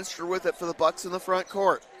 Kerenstra with it for the Bucks in the front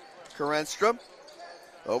court. Kerenstra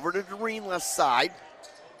over to Doreen, left side.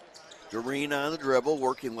 Doreen on the dribble,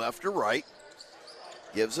 working left to right.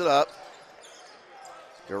 Gives it up.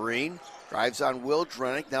 Doreen drives on Will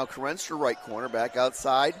Drenick. Now Kerenstra right corner, back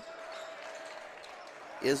outside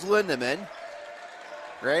is Lindemann.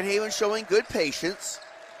 Grand Haven showing good patience.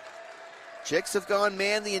 Chicks have gone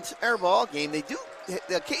man the entire ball game. They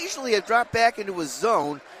occasionally have dropped back into a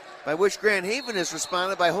zone, by which Grand Haven has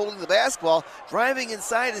responded by holding the basketball. Driving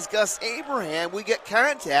inside is Gus Abraham. We get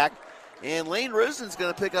contact, and Lane Risden's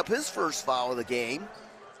going to pick up his first foul of the game.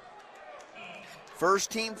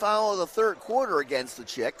 First team foul of the third quarter against the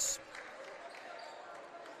Chicks.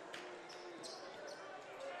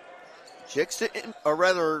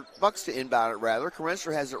 Bucks to inbound it rather.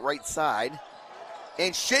 Corenstra has it right side.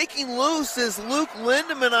 And shaking loose is Luke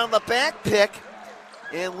Lindemann on the back pick.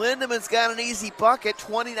 And Lindemann's got an easy bucket,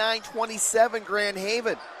 29-27 Grand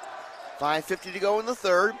Haven. 5:50 to go in the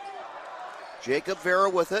third. Jacob Vera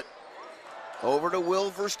with it. Over to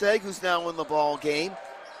Will Versteg, who's now in the ball game.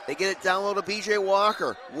 They get it down low to B.J.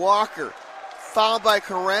 Walker. Walker fouled by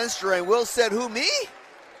Corenstra, and Will said, who, me?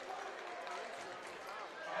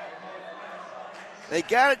 They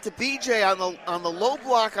got it to B.J. on the low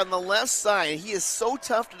block on the left side, and he is so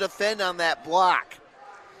tough to defend on that block.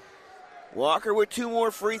 Walker with 2 more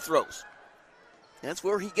free throws. That's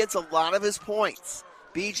where he gets a lot of his points.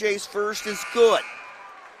 B.J.'s first is good.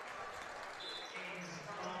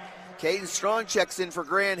 Caden Strong checks in for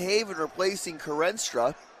Grand Haven, replacing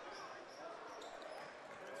Corenstra.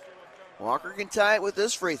 Walker can tie it with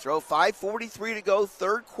this free throw. 5:43 to go,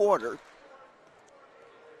 third quarter.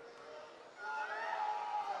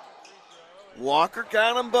 Walker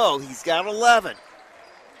got them both. He's got 11.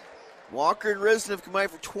 Walker and Risden have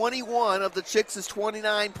combined for 21 of the Chicks'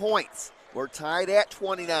 29 points. We're tied at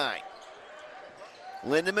 29.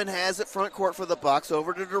 Lindemann has it front court for the Bucks,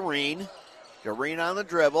 over to Doreen. Doreen on the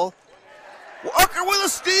dribble. Walker with a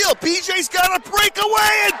steal. BJ's got a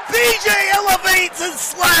breakaway, and BJ elevates and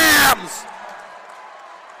slams.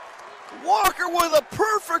 Walker with a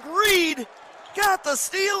perfect read. Got the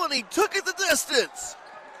steal, and he took it the distance.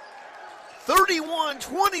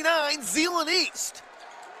 31-29, Zeeland East.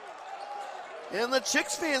 And the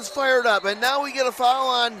Chicks fans fired up, and now we get a foul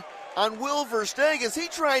on Will Versteg as he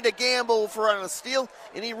tried to gamble for on a steal,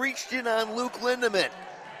 and he reached in on Luke Lindemann.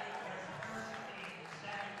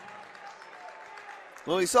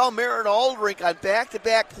 Well, we saw Merritt Aldrich on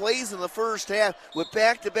back-to-back plays in the first half with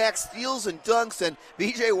back-to-back steals and dunks, and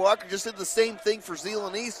B.J. Walker just did the same thing for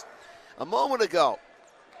Zeeland East a moment ago.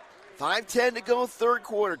 5:10 to go, third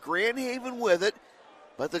quarter. Grand Haven with it,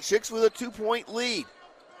 but the Chicks with a 2-point lead.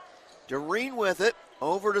 Doreen with it,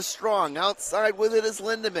 over to Strong. Outside with it is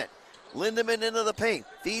Lindemann. Lindemann into the paint.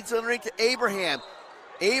 Feeds underneath to Abraham.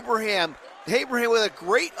 Abraham with a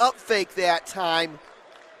great up fake that time.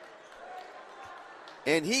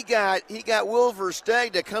 And he got Will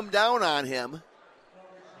Versteg to come down on him.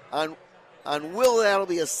 On Will, that'll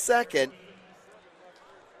be a second.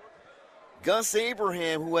 Gus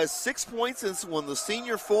Abraham, who has 6 points in this one, the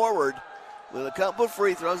senior forward, with a couple of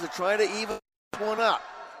free throws to try to even one up.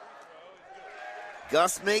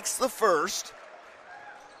 Gus makes the first.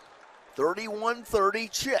 31-30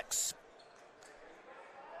 Chicks.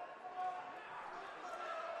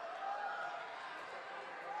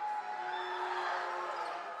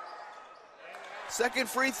 Second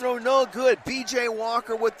free throw, no good. B.J.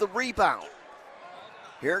 Walker with the rebound.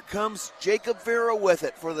 Here comes Jacob Vera with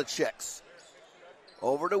it for the Chicks.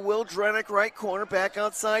 Over to Will Drenick, right corner, back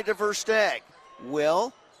outside to Versteg.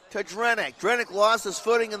 Will to Drenick. Drenick lost his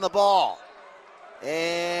footing in the ball.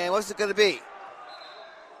 And what's it going to be?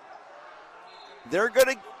 They're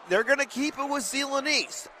gonna keep it with Zeeland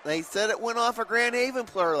East. They said it went off a Grand Haven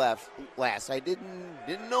player last. I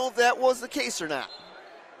didn't know if that was the case or not.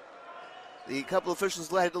 The couple of officials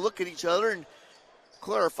had to look at each other and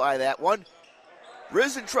clarify that one.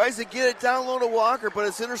 Risden tries to get it down low to Walker, but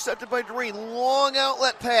it's intercepted by Doreen. Long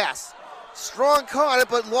outlet pass. Strong caught it,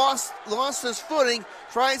 but lost his footing.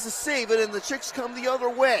 Tries to save it, and the Chicks come the other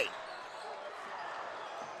way.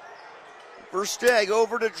 Versteg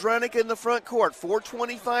over to Drenick in the front court.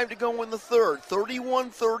 4:25 to go in the third.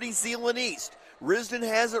 31-30 Zeeland East. Risden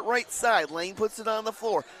has it right side. Lane puts it on the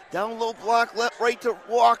floor. Down low block, left right to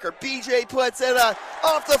Walker. BJ puts it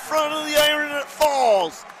off the front of the iron, and it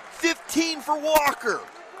falls. 15 for Walker.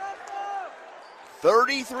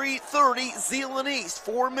 33-30 Zeeland East.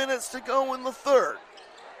 4 minutes to go in the third.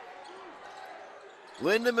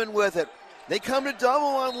 Lindemann with it. They come to double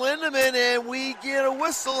on Lindemann, and we get a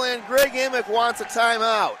whistle, and Greg Emick wants a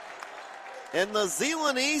timeout. And the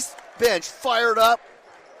Zeeland East bench fired up.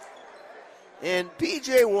 And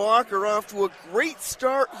B.J. Walker off to a great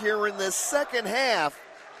start here in this second half.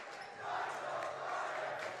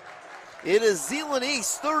 It is Zeeland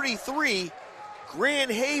East 33,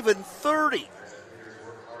 Grand Haven 30.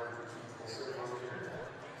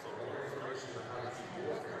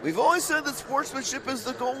 We've always said that sportsmanship is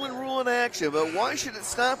the golden rule in action, but why should it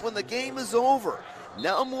stop when the game is over?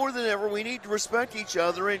 Now more than ever, we need to respect each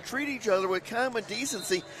other and treat each other with common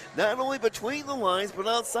decency, not only between the lines, but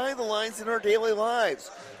outside the lines in our daily lives.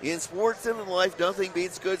 In sports and in life, nothing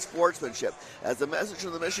beats good sportsmanship. As a message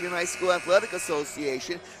from the Michigan High School Athletic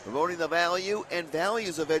Association, promoting the value and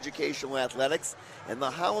values of educational athletics, and the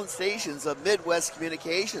Holland Stations of Midwest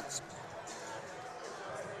Communications.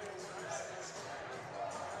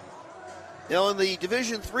 Now in the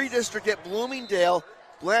Division III district at Bloomingdale,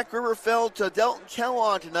 Black River fell to Delton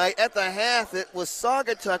Kellogg tonight. At the half, it was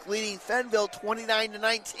Saugatuck leading Fenville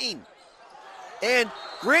 29-19. And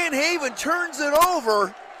Grand Haven turns it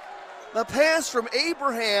over. The pass from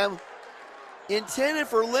Abraham intended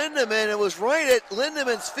for Lindemann. It was right at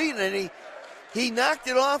Lindemann's feet, and he knocked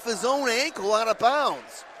it off his own ankle out of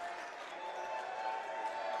bounds.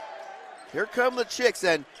 Here come the Chicks,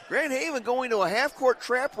 and Grand Haven going to a half-court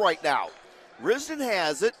trap right now. Risden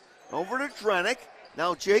has it, over to Drenick.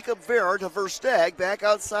 Now Jacob Vera to Versteg, back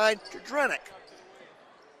outside to Drenick.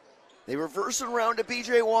 They reverse it around to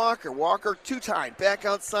B.J. Walker. Walker two-time, back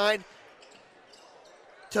outside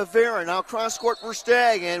to Vera. Now cross-court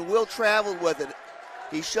Versteg, and Will traveled with it.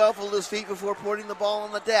 He shuffled his feet before putting the ball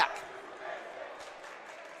on the deck.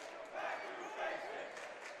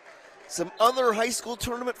 Some other high school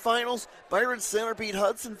tournament finals. Byron Center beat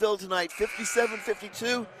Hudsonville tonight,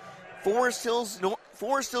 57-52. Forest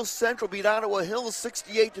Hills Central beat Ottawa Hills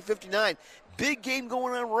 68-59. Big game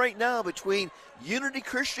going on right now between Unity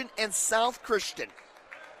Christian and South Christian.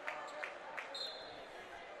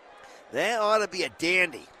 That ought to be a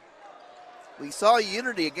dandy. We saw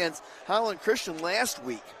Unity against Holland Christian last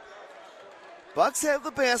week. Bucks have the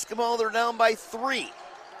basketball. They're down by 3.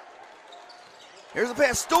 Here's the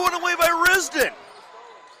pass, stolen away by Risden.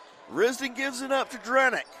 Risden gives it up to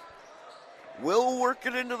Drenick. Will work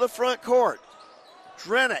it into the front court.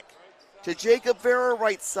 Drenick to Jacob Vera,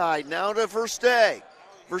 right side. Now to Versteg.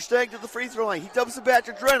 Versteg to the free throw line. He dumps it back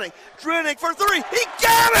to Drenick. Drenick for 3. He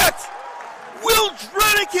got it! Will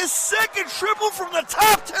Drenick, his second triple from the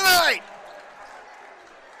top tonight.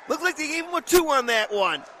 Looked like they gave him a 2 on that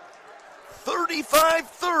one.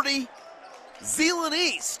 35-30, Zeeland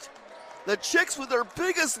East. The Chicks with their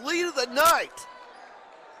biggest lead of the night.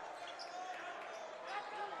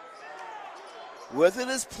 With it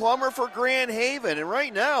is Plummer for Grand Haven. And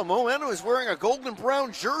right now, Momentum is wearing a golden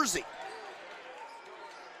brown jersey.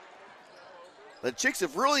 The Chicks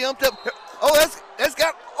have really umped up. Oh, that's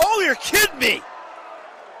got, oh, you're kidding me.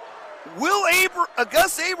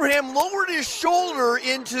 Gus Abraham lowered his shoulder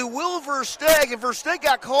into Will Versteg, and Versteg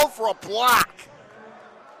got called for a block.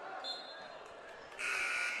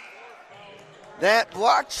 That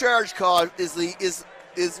block charge call is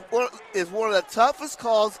one of the toughest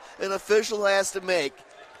calls an official has to make.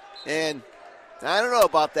 And I don't know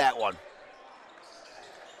about that one.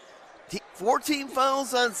 14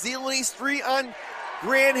 fouls on Zeeland East, 3 on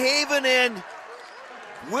Grand Haven, and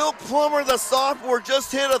Will Plummer, the sophomore,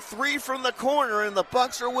 just hit a 3 from the corner, and the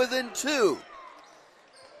Bucks are within 2.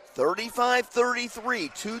 35-33,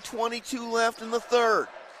 2:22 left in the third.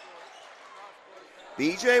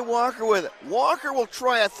 B.J. Walker with it. Walker will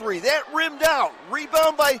try a 3. That rimmed out.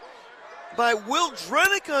 Rebound by Will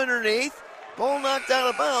Drenick underneath. Ball knocked out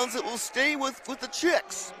of bounds. It will stay with the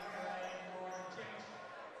Chicks.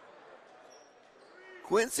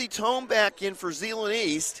 Quincy Tome back in for Zeeland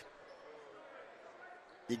East.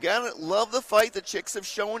 You gotta love the fight the Chicks have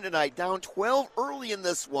shown tonight. Down 12 early in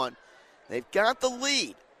this one. They've got the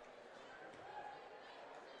lead.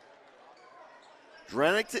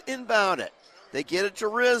 Drenick to inbound it. They get it to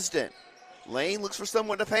Risden. Lane looks for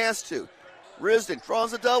someone to pass to. Risden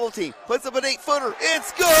draws a double team, puts up an 8-footer.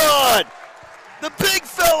 It's good! The big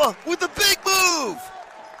fella with the big move.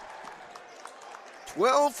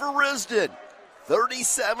 12 for Risden.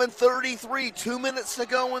 37-33, 2 minutes to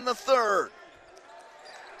go in the third.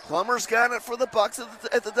 Plummer's got it for the Bucks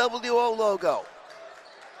at the WO logo.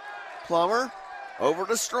 Plummer over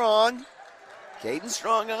to Strong. Caden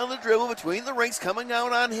Strong on the dribble between the rings. Coming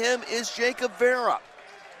out on him is Jacob Vera.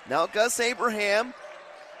 Now Gus Abraham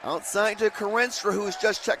outside to Karenstra, who has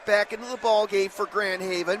just checked back into the ball game for Grand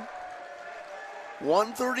Haven.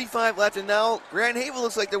 1:35 left, and now Grand Haven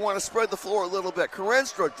looks like they want to spread the floor a little bit.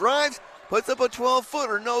 Karenstra drives, puts up a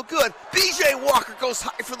 12-footer, no good. B.J. Walker goes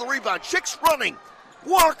high for the rebound. Chicks running.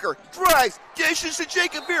 Walker drives, dishes to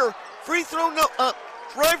Jacob Vera. Free throw, no,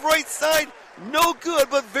 drive right side. No good,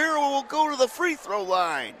 but Vera will go to the free throw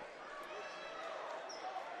line.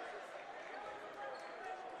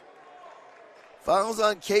 Fouls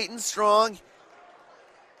on Caden Strong.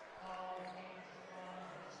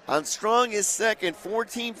 On Strong is second.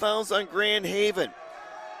 14 fouls on Grand Haven.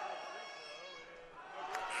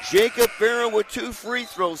 Jacob Vera with 2 free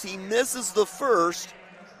throws. He misses the first.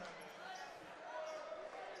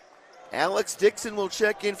 Alex Dixon will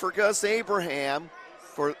check in for Gus Abraham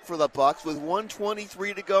for the Bucks with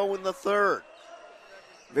 1:23 to go in the third.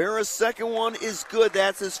 Vera's second one is good.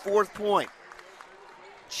 That's his 4th point.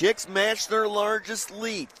 Chicks match their largest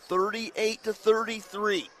lead,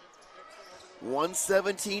 38-33.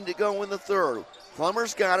 1:17 to go in the third.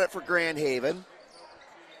 Plummer's got it for Grand Haven.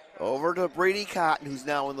 Over to Brady Cotton, who's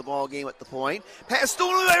now in the ball game at the point. Pass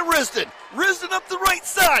stolen by Risden. Risden up the right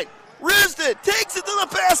side. Risden takes it to the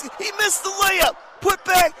basket. He missed the layup. Put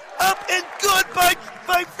back, up, and good by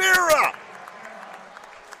Vera.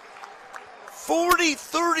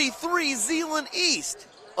 40-33 Zeeland East.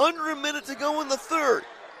 Under a minute to go in the third.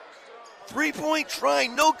 Three-point try,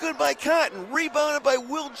 no good by Cotton. Rebounded by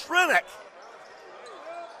Will Drenick.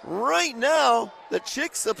 Right now, the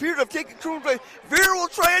Chicks appear to have taken control. Vera will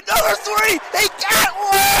try another three. He got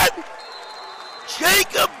one!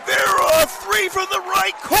 Jacob Vera, a three from the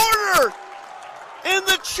right corner. And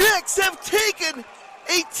the Chicks have taken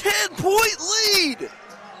a 10-point lead.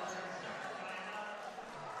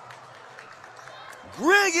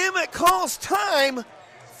 Greg Emmett calls time.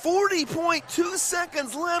 40.2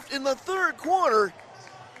 seconds left in the third quarter.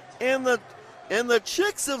 And the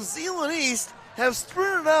Chicks of Zeeland East have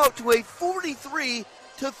sprinted out to a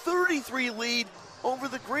 43-33 lead over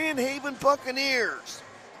the Grand Haven Buccaneers.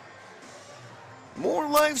 More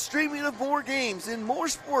live streaming of more games and more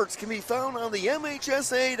sports can be found on the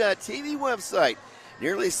MHSA.TV website.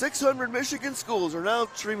 Nearly 600 Michigan schools are now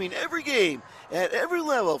streaming every game at every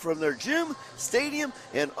level from their gym, stadium,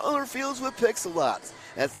 and other fields with Pixelots.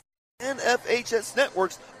 That's NFHS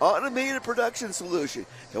Network's automated production solution.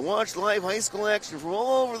 To watch live high school action from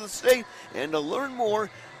all over the state and to learn more,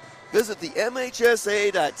 visit the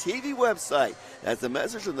MHSA.TV website. That's a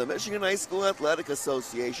message from the Michigan High School Athletic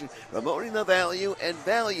Association, promoting the value and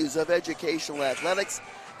values of educational athletics,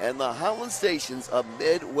 and the Holland stations of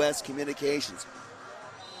Midwest Communications.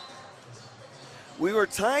 We were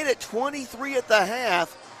tied at 23 at the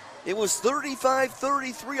half. It was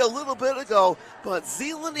 35-33 a little bit ago, but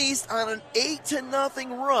Zeeland East on an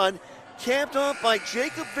 8-0 run, capped off by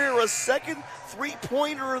Jacob Vera's second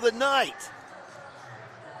three-pointer of the night.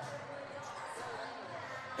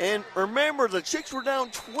 And remember, the Chicks were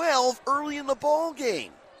down 12 early in the ball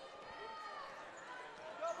game.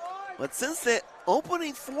 But since that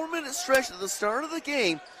opening 4-minute stretch at the start of the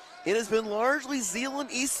game, it has been largely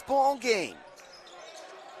Zeeland East's ball game.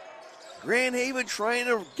 Grand Haven trying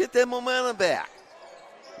to get that momentum back.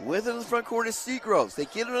 With it in the front court is Seagroves. They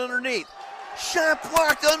get it underneath. Shot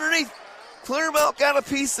blocked underneath. Claremont got a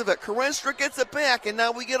piece of it. Kerenstra gets it back, and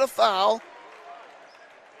now we get a foul.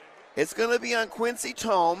 It's going to be on Quincy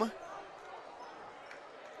Tome.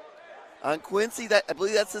 On Quincy, I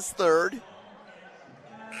believe that's his third.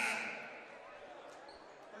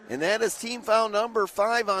 And that is team foul number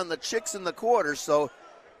 5 on the Chicks in the quarter, so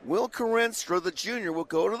Will Kerenstra, the junior, will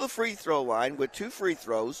go to the free throw line with 2 free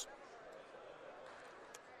throws.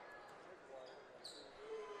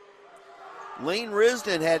 Lane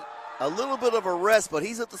Risden had a little bit of a rest, but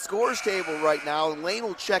he's at the scorer's table right now, and Lane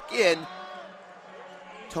will check in.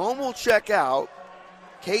 Tome will check out.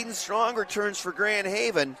 Caden Strong returns for Grand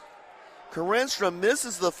Haven. Kerenstra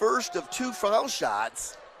misses the first of 2 foul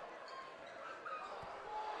shots.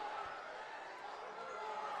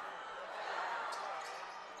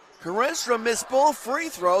 Kerenstra missed both free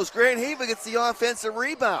throws. Grand Haven gets the offensive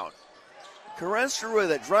rebound. Kerenstra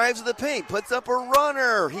with it, drives to the paint, puts up a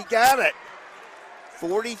runner. He got it.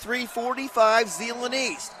 43-45, Zeeland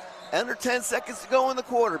East. Under 10 seconds to go in the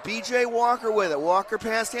quarter. B.J. Walker with it. Walker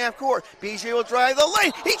past half court. B.J. will drive the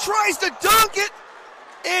lane. He tries to dunk it,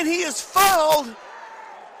 and he is fouled.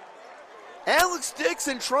 Alex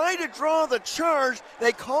Dixon tried to draw the charge.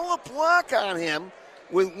 They call a block on him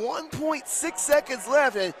with 1.6 seconds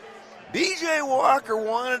left, and B.J. Walker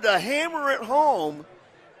wanted to hammer it home.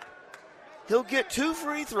 He'll get 2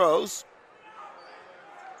 free throws.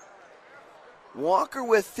 Walker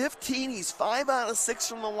with 15. He's 5 out of 6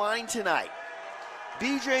 from the line tonight.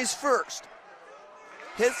 BJ's first.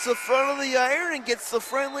 Hits the front of the iron and gets the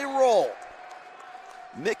friendly roll.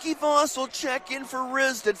 Mickey Voss will check in for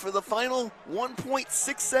Risden for the final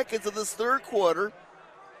 1.6 seconds of this third quarter.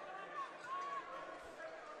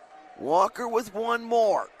 Walker with 1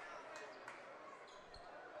 more.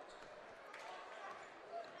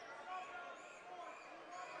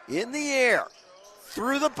 In the air,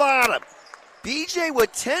 through the bottom. BJ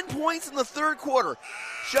with 10 points in the third quarter.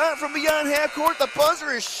 Shot from beyond half court. The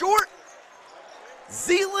buzzer is short.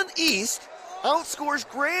 Zeeland East outscores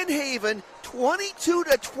Grand Haven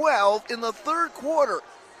 22-12 in the third quarter.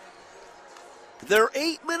 They're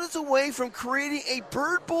 8 minutes away from creating a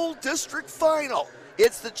Bird Bowl district final.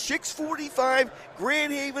 It's the Chicks 45,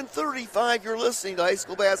 Grand Haven 35. You're listening to high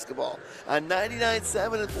school basketball on 99.7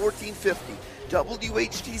 and 1450.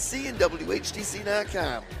 WHTC and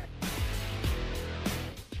WHTC.com.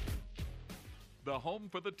 The home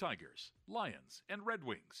for the Tigers, Lions, and Red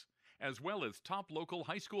Wings. as well as top local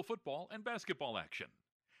high school football and basketball action.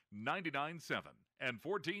 99.7 and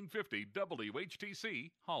 1450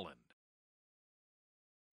 WHTC, Holland.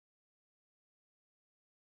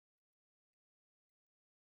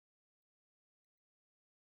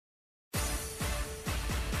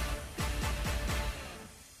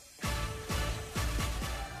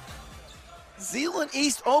 Zeeland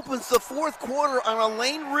East opens the fourth quarter on a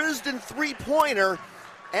Lane Risden three-pointer.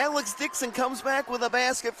 Alex Dixon comes back with a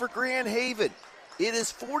basket for Grand Haven. It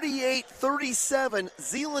is 48-37,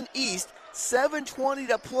 Zeeland East, 7:20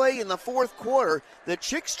 to play in the fourth quarter. The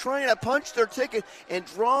Chicks trying to punch their ticket and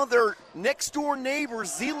draw their next-door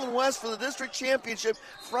neighbors, Zeeland West, for the district championship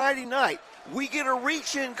Friday night. We get a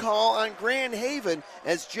reach-in call on Grand Haven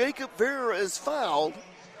as Jacob Vera is fouled.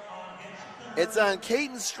 It's on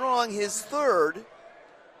Caden Strong, his third.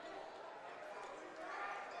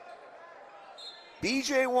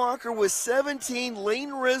 B.J. Walker with 17,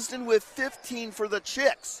 Lane Risden with 15 for the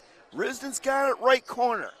Chicks. Risden's got it right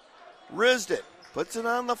corner. Risden puts it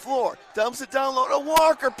on the floor, dumps it down low to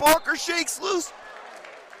Walker. Walker shakes loose.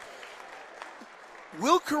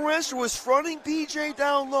 Will Carester was fronting B.J.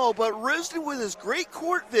 down low, but Risden, with his great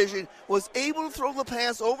court vision, was able to throw the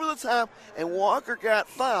pass over the top, and Walker got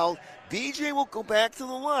fouled. B.J. will go back to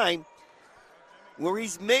the line where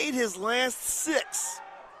he's made his last 6.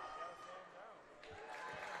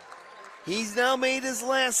 He's now made his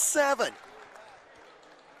last 7.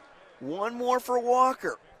 One more for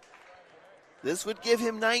Walker. This would give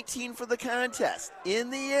him 19 for the contest. In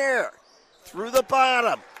the air, through the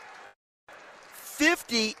bottom.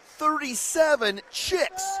 50-37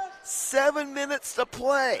 Chicks. 7 minutes to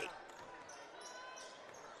play.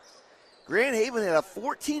 Grand Haven had a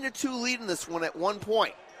 14-2 lead in this one at one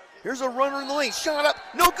point. Here's a runner in the lane. Shot up.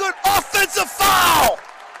 No good. Offensive foul.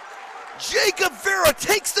 Jacob Vera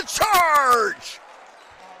takes the charge.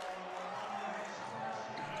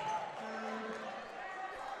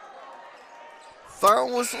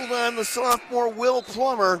 Foul whistled on the sophomore Will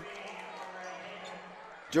Plummer.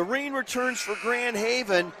 Doreen returns for Grand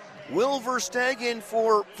Haven. Will Verstegen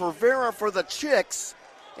for Vera for the Chicks.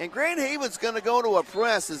 And Grand Haven's going to go to a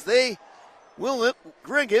press as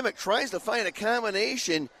Greg Emick tries to find a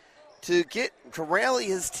combination to rally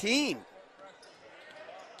his team.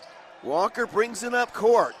 Walker brings it up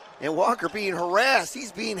court, and Walker being harassed.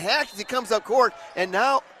 He's being hacked as he comes up court, and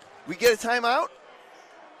now we get a timeout.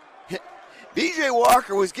 B.J.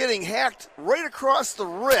 Walker was getting hacked right across the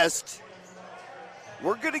wrist.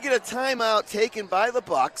 We're going to get a timeout taken by the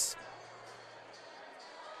Bucks.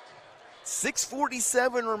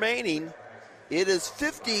 6:47 remaining. It is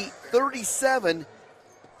 50-37,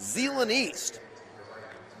 Zeeland East.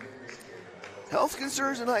 Health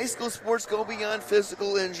concerns in high school sports go beyond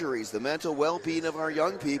physical injuries. The mental well-being of our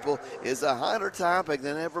young people is a hotter topic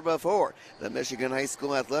than ever before. The Michigan High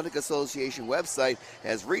School Athletic Association website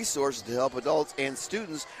has resources to help adults and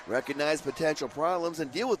students recognize potential problems and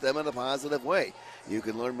deal with them in a positive way. You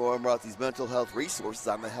can learn more about these mental health resources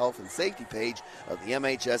on the health and safety page of the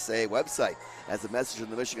MHSA website. As a message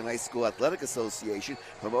from the Michigan High School Athletic Association,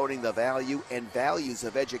 promoting the value and values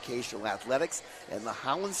of educational athletics and the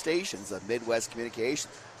Holland stations of Midwest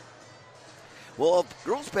Communications. Well,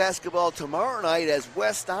 girls basketball tomorrow night as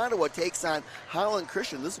West Ottawa takes on Holland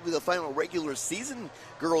Christian. This will be the final regular season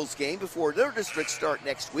girls game before their districts start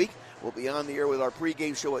next week. We'll be on the air with our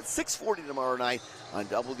pregame show at 6:40 tomorrow night on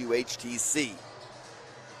WHTC.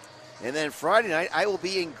 And then Friday night, I will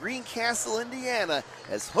be in Greencastle, Indiana,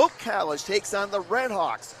 as Hope College takes on the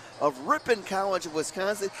Redhawks of Ripon College of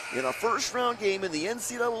Wisconsin in a first-round game in the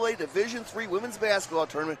NCAA Division III Women's Basketball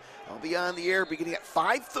Tournament. I'll be on the air beginning at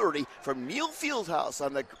 5:30 from Neal Fieldhouse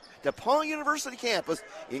on the DePaul University campus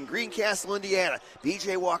in Greencastle, Indiana.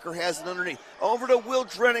 B.J. Walker has it underneath. Over to Will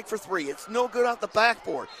Drenick for 3. It's no good off the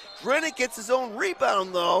backboard. Drenick gets his own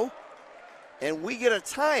rebound, though, and we get a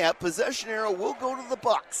tie-up. Possession arrow will go to the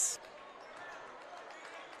Bucks.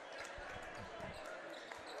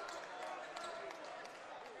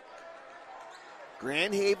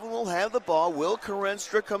 Grand Haven will have the ball. Will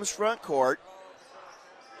Carenstra comes front court.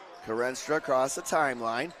 Carenstra across the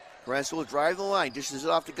timeline. Carenstra will drive the line. Dishes it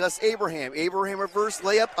off to Gus Abraham. Abraham reverse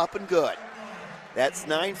layup, up and good. That's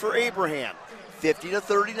 9 for Abraham.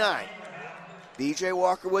 50-39. B.J.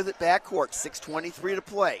 Walker with it back court. 6:23 to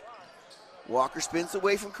play. Walker spins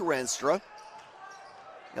away from Carenstra.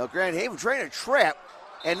 Now Grand Haven trying to trap.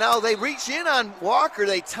 And now they reach in on Walker.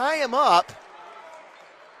 They tie him up.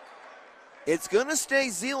 It's going to stay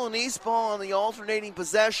Zeeland East ball on the alternating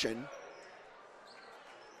possession.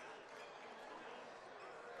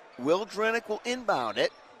 Will Drenick will inbound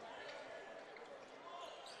it.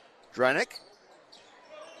 Drenick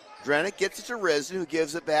Drenick gets it to Risden, who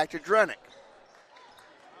gives it back to Drenick.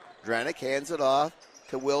 Drenick hands it off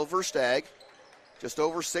to Will Versteg. Just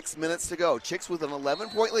over 6 minutes to go. Chicks with an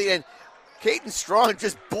 11-point lead, and Caden Strong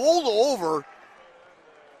just bowled over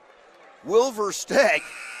Will Versteg.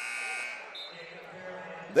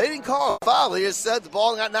 They didn't call a foul. They just said the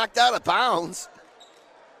ball got knocked out of bounds.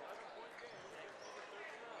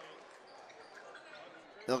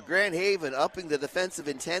 Now, Grand Haven upping the defensive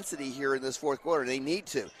intensity here in this fourth quarter. They need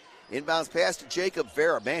to. Inbounds pass to Jacob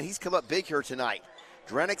Vera. Man, he's come up big here tonight.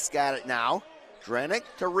 Drenick's got it now. Drenick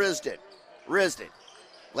to Risden. Risden,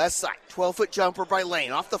 left side, 12-foot jumper by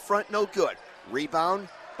Lane. Off the front, no good. Rebound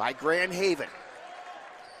by Grand Haven.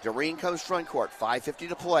 Doreen comes front court, 5:50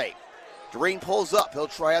 to play. Doreen pulls up. He'll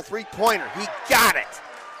try a three-pointer. He got it.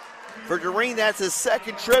 For Doreen, that's his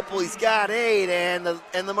second triple. He's got 8, and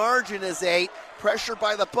the margin is 8. Pressure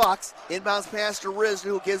by the Bucks. Inbounds pass to Risden,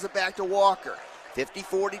 who gives it back to Walker.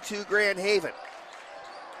 50-42 Grand Haven.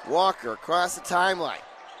 Walker across the timeline.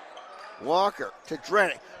 Walker to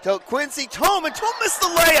Drenick, to Quincy Tome, and Tome missed the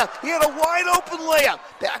layup. He had a wide open layup.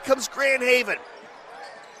 Back comes Grand Haven.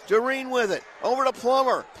 Doreen with it. Over to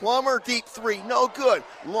Plummer. Plummer deep three, no good.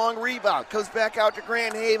 Long rebound, comes back out to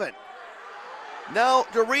Grand Haven. Now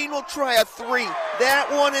Doreen will try a three. That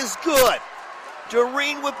one is good.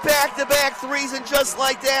 Doreen with back-to-back threes, and just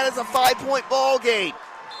like that, it's a 5-point ball game.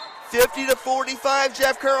 50-45,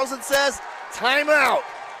 Jeff Carlson says, timeout.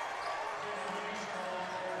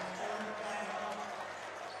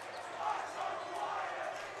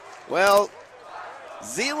 Well,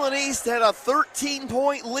 Zeeland East had a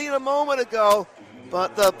 13-point lead a moment ago,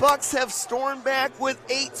 but the Bucks have stormed back with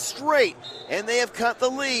 8 straight, and they have cut the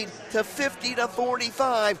lead to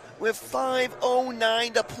 50-45 with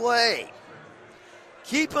 5:09 to play.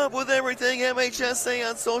 Keep up with everything MHSA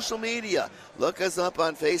on social media. Look us up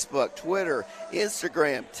on Facebook, Twitter,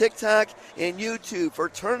 Instagram, TikTok, and YouTube for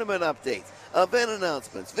tournament updates, event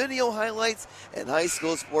announcements, video highlights, and high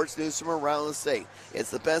school sports news from around the state. It's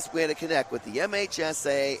the best way to connect with the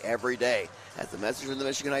MHSA every day. That's a message from the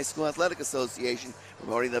Michigan High School Athletic Association,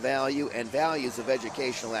 promoting the value and values of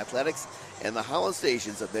educational athletics and the Holland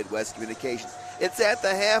stations of Midwest Communications. It's at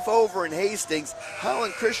the half over in Hastings.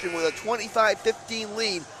 Holland Christian with a 25-15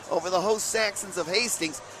 lead over the host Saxons of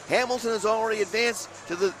Hastings. Hamilton has already advanced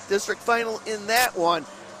to the district final in that one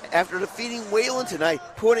after defeating Wayland tonight,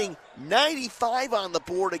 putting 95 on the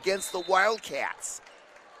board against the Wildcats.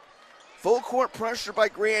 Full court pressure by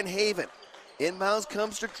Grand Haven. Inbounds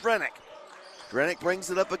comes to Drenick. Drenick brings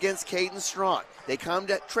it up against Caden Strong. They come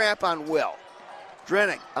to trap on Will.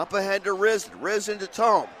 Drenick up ahead to Risden. Risden to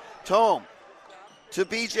Tome. Tome to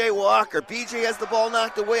B.J. Walker. B.J. has the ball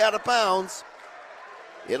knocked away out of bounds.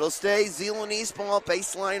 It'll stay Zeeland East ball,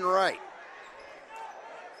 baseline right.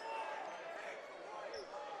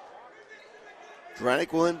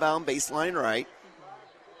 Drenick will inbound baseline right.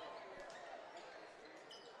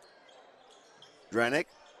 Drenick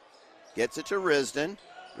gets it to Risden.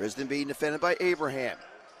 Risden being defended by Abraham.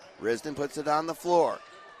 Risden puts it on the floor.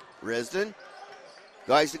 Risden,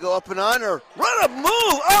 guys to go up and under. Run a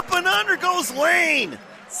move, up and under goes Lane.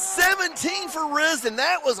 17 for Risden.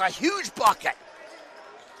 That was a huge bucket.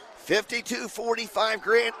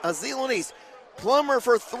 52-45 Zeeland East. Plummer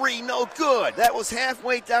for three, no good. That was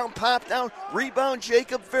halfway down, pop down, rebound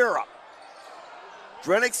Jacob Vera.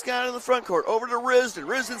 Drenick's got it in the front court, over to Risden.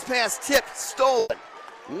 Risden's pass tipped, stolen.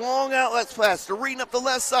 Long outlets pass, Doreen up the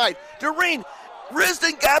left side. Doreen,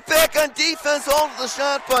 Risden got back on defense, all to the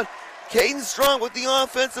shot, but Caden Strong with the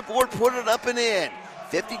offensive board put it up and in.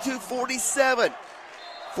 52-47.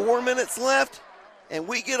 4 minutes left, and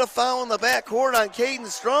we get a foul in the backcourt on Caden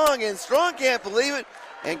Strong, and Strong can't believe it,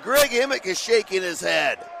 and Greg Emick is shaking his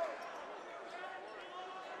head.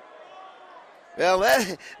 Well,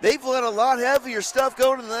 they've let a lot heavier stuff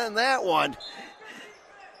go than that one.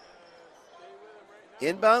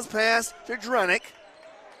 Inbounds pass to Drenick.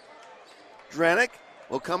 Drenick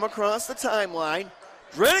will come across the timeline.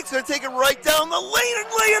 Drenick's going to take it right down the lane and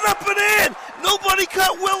lay it up and in. Nobody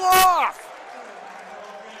cut Will off.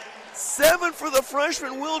 7 for the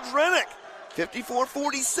freshman, Will Drenick.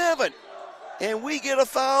 54-47. And we get a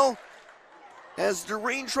foul as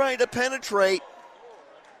Doreen tried to penetrate.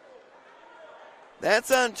 That's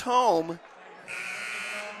on Tome.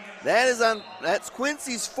 That's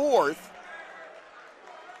Quincy's fourth.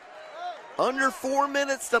 Under 4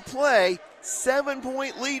 minutes to play,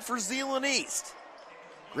 7-point lead for Zeeland East.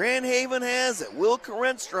 Grand Haven has it. Will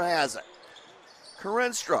Kerenstra has it.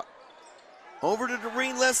 Kerenstra over to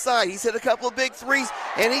Doreen left side. He's hit a couple of big threes,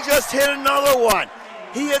 and he just hit another one.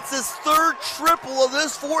 He hits his third triple of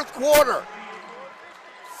this fourth quarter.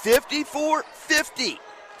 54-50.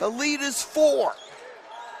 The lead is 4.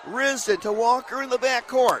 Risden to Walker in the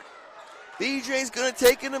backcourt. BJ's going to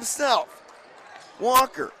take it himself.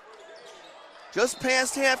 Walker just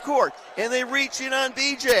past half court, and they reach in on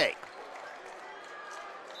BJ.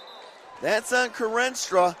 That's on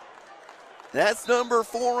Kerenstra. That's number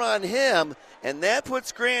 4 on him, and that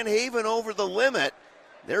puts Grand Haven over the limit.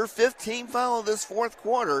 Their 15th foul of this fourth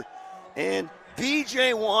quarter, and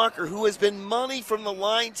BJ Walker, who has been money from the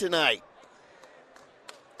line tonight,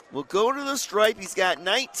 will go to the stripe. He's got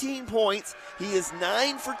 19 points. He is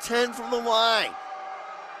 9 for 10 from the line.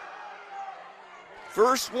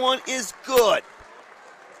 First one is good.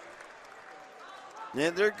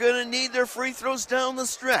 And they're going to need their free throws down the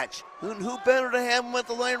stretch. Who better to have them at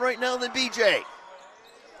the line right now than BJ?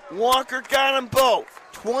 Walker got them both.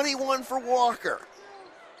 21 for Walker.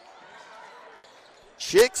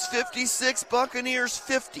 Chicks 56, Buccaneers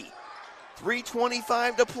 50.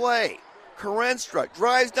 3:25 to play. Kerenstra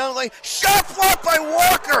drives down the lane. Shot blocked by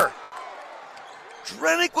Walker.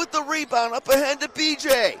 Drenick with the rebound up ahead to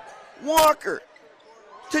BJ. Walker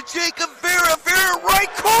to Jacob Vera. Vera right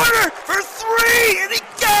corner for 3, and he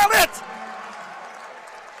got it.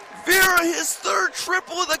 Vera his third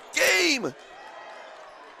triple of the game.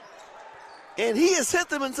 And he has hit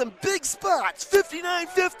them in some big spots.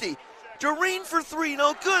 59-50. Doreen for 3,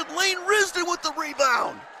 no good. Lane Risden with the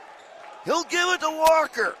rebound. He'll give it to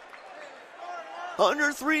Walker.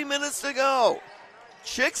 Under 3 minutes to go.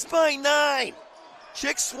 Chicks by 9.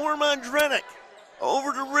 Chicks swarm on Drenick.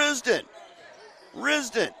 Over to Risden.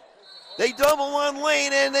 Risden. They double on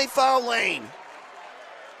Lane and they foul Lane.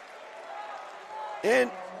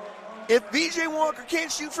 And if BJ Walker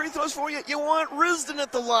can't shoot free throws for you, you want Risden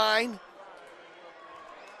at the line.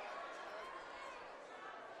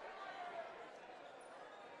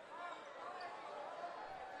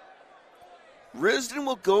 Risden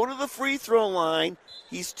will go to the free throw line.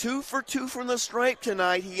 He's 2 for 2 from the stripe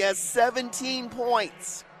tonight. He has 17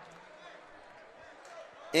 points.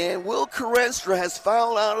 And Will Kerenstra has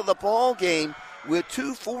fouled out of the ball game with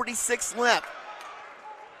 2:46 left.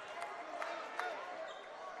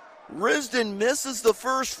 Risden misses the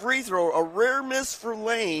first free throw, a rare miss for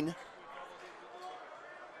Lane.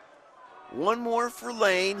 One more for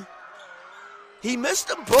Lane. He missed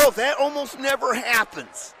them both. That almost never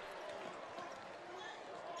happens.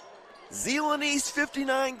 Zeeland East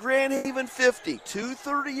 59, Grand Haven 50.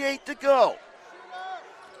 2:38 to go.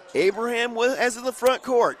 Abraham has in the front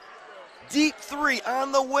court. Deep 3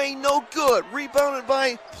 on the way, no good. Rebounded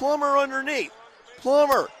by Plummer underneath.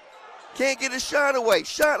 Plummer can't get a shot away.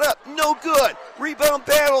 Shot up, no good. Rebound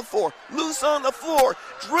battle for. Loose on the floor.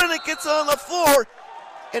 Drenick gets on the floor.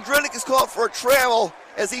 And Drenick is called for a travel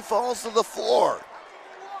as he falls to the floor.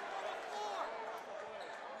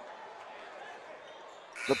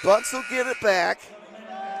 The Bucks will get it back.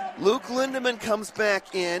 Luke Lindemann comes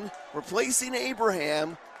back in, replacing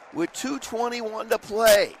Abraham with 2:21 to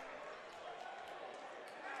play.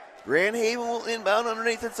 Grand Haven will inbound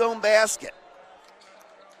underneath its own basket.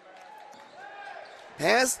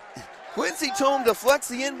 Quincy Tome deflects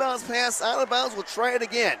the inbounds pass out of bounds. We'll try it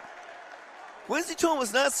again. Quincy Tome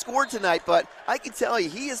has not scored tonight, but I can tell you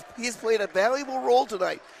he has played a valuable role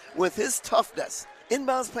tonight with his toughness.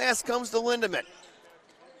 Inbounds pass comes to Lindemann.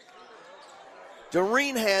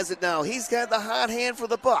 Doreen has it now. He's got the hot hand for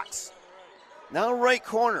the Bucks. Now right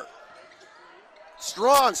corner.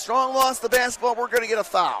 Strong lost the basketball. We're going to get a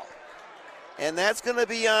foul. And that's going to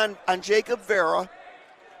be on Jacob Vera.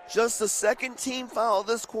 Just the second team foul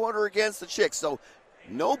this quarter against the Chicks. So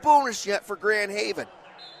no bonus yet for Grand Haven.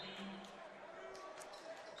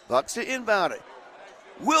 Bucks to inbound it.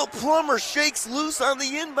 Will Plummer shakes loose on the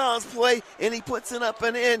inbounds play, and he puts it up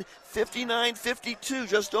and in. 59-52,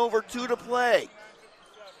 just over 2 to play.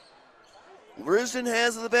 Risden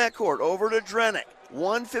has in the backcourt, over to Drenick.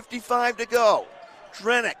 1:55 to go.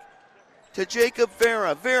 Drenick to Jacob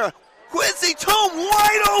Vera. Vera, Quincy Tome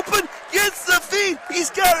wide open, gets the feed. He's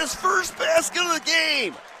got his first basket of the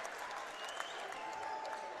game.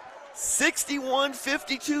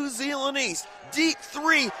 61-52 Zeeland East. Deep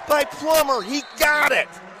 3 by Plummer. He got it.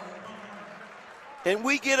 And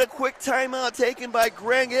we get a quick timeout taken by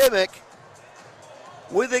Greg Emick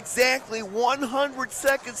with exactly 100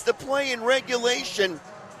 seconds to play in regulation.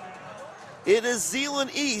 It is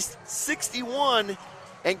Zeeland East 61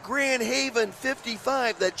 and Grand Haven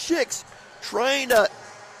 55. The Chicks trying to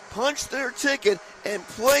punch their ticket and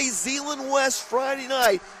play Zeeland West Friday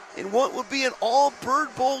night in what would be an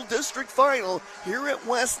all-Bird Bowl district final here at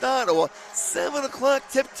West Ottawa. 7 o'clock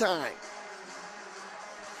tip time.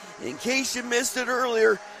 In case you missed it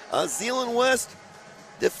earlier, Zeeland West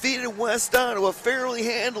defeated West Ottawa fairly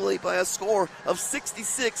handily by a score of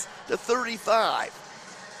 66-35.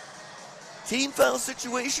 Team foul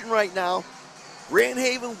situation right now. Grand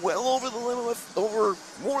Haven well over the limit with over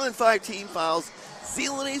more than 5 team fouls.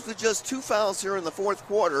 Zeeland East with just 2 fouls here in the fourth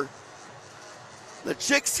quarter. The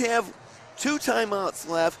Chicks have 2 timeouts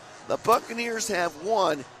left. The Buccaneers have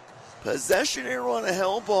 1. Possession arrow on a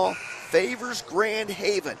held ball favors Grand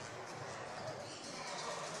Haven.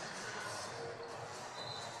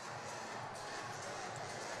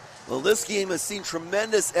 Well, this game has seen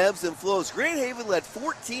tremendous ebbs and flows. Grand Haven led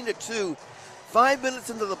 14-2, 5 minutes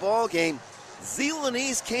into the ball game. Zeeland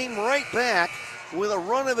East came right back with a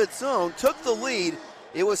run of its own, took the lead.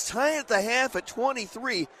 It was tied at the half at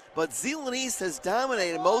 23, but Zeeland East has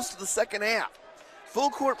dominated most of the second half. Full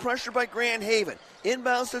court pressure by Grand Haven.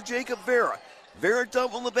 Inbounds to Jacob Vera. Vera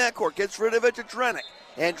double in the backcourt, gets rid of it to Drenick.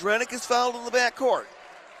 And Drenick is fouled in the backcourt.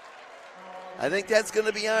 I think that's going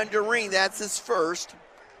to be on Doreen. That's his first.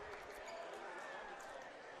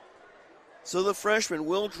 So the freshman,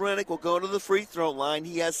 Will Drenick, will go to the free throw line.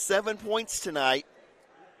 He has 7 points tonight.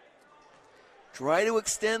 Try to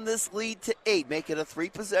extend this lead to 8, make it a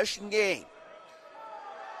 3-possession game.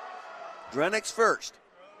 Drenick's first.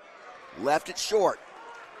 Left it short.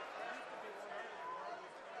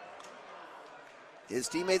 His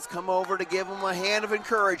teammates come over to give him a hand of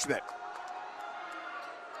encouragement.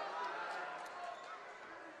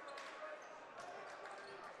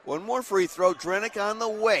 One more free throw. Drenick on the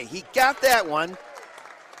way. He got that one.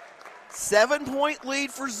 7-point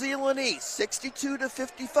lead for Zeeland East.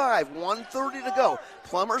 62-55. 1:30 to go.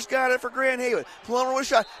 Plummer's got it for Grand Haven. Plummer with a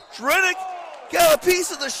shot. Drenick got a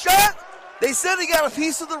piece of the shot. They said he got a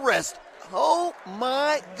piece of the wrist. Oh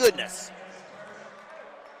my goodness.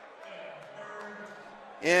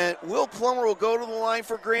 And Will Plummer will go to the line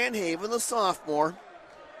for Grand Haven, the sophomore.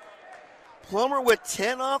 Plummer with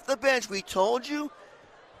 10 off the bench. We told you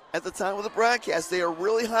at the time of the broadcast, they are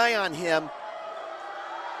really high on him.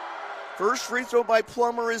 First free throw by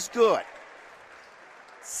Plummer is good.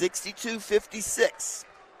 62-56.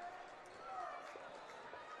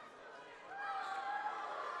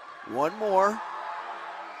 One more.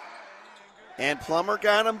 And Plummer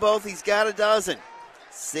got them both. He's got a dozen.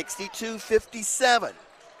 62-57.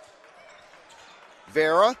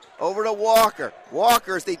 Vera over to Walker.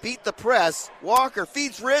 Walker, as they beat the press. Walker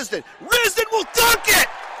feeds Risden. Risden will dunk it!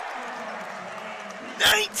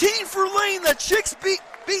 19 for Lane. The Chicks beat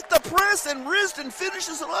the press, and Risden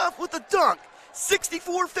finishes it off with a dunk.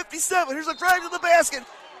 64-57. Here's a drive to the basket.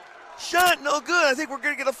 Shot no good. I think we're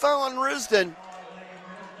going to get a foul on Risden.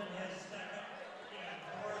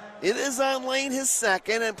 It is on Lane, his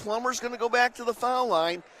second, and Plummer's going to go back to the foul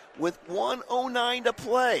line with 1:09 to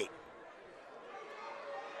play.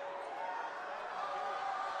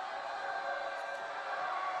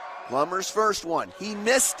 Plummer's first one. He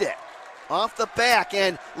missed it. Off the back,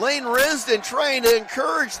 and Lane Risden trying to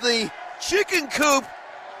encourage the chicken coop,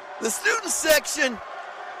 the student section.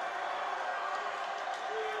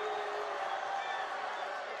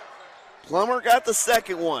 Plummer got the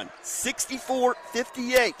second one.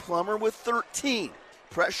 64-58. Plummer with 13.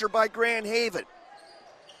 Pressure by Grand Haven.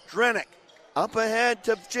 Drenick up ahead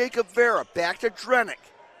to Jacob Vera. Back to Drenick.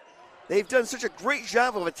 They've done such a great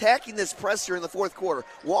job of attacking this press here in the fourth quarter.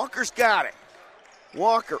 Walker's got it.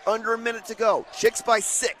 Walker, under a minute to go. Chicks by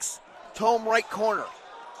 6. Tome right corner.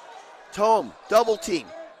 Tome, double team.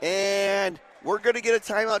 And we're going to get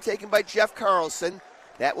a timeout taken by Jeff Carlson.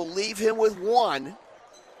 That will leave him with 1.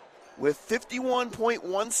 With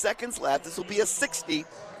 51.1 seconds left, this will be a 60.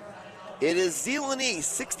 It is Zeeland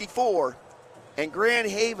East 64 and Grand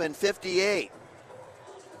Haven 58.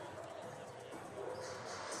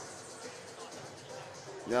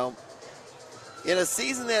 Now, in a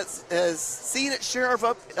season that has seen its share of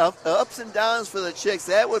ups and downs for the Chicks,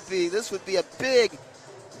 this would be a big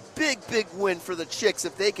win for the Chicks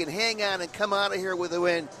if they can hang on and come out of here with a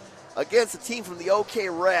win against a team from the OK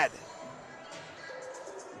Red.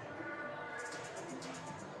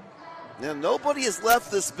 Now, nobody has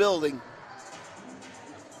left this building.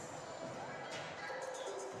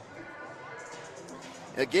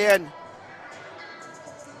 Again,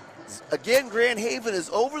 Grand Haven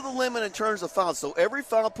is over the limit in terms of fouls, so every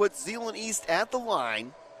foul puts Zeeland East at the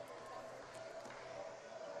line.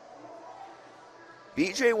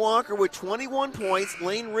 B.J. Walker with 21 points,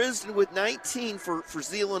 Lane Risden with 19 for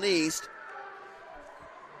Zeeland East.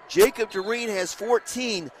 Jacob Doreen has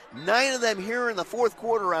 14, 9 of them here in the fourth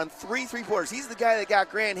quarter on 3 3-pointers. He's the guy that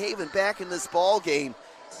got Grand Haven back in this ball game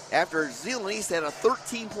after Zeeland East had a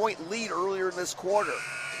 13-point lead earlier in this quarter.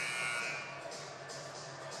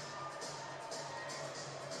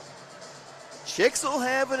 Chicks will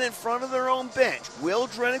have it in front of their own bench. Will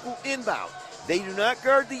Drenick will inbound. They do not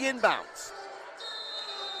guard the inbounds.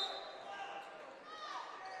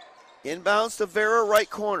 Inbounds to Vera, right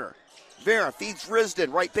corner. Vera feeds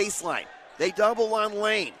Risden, right baseline. They double on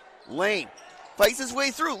Lane. Lane fights his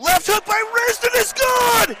way through. Left hook by Risden is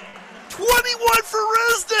good! 21 for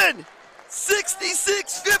Risden!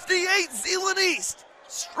 66-58, Zeeland East.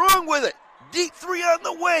 Strong with it. Deep three on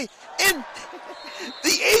the way. And the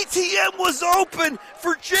ATM was open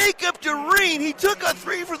for Jacob Doreen. He took a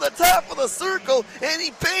three from the top of the circle, and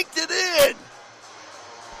he banked it in.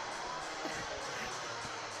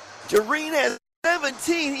 Doreen has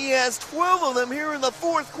 17. He has 12 of them here in the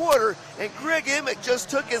fourth quarter, and Greg Emick just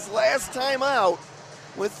took his last time out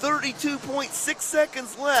with 32.6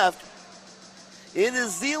 seconds left. It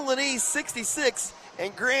is Zeeland East 66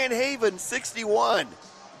 and Grand Haven 61.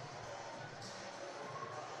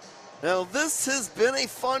 Now this has been a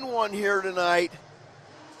fun one here tonight.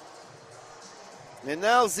 And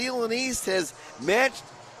now Zeeland East has matched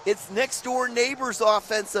its next door neighbor's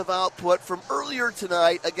offensive output from earlier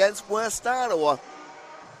tonight against West Ottawa.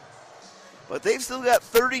 But they've still got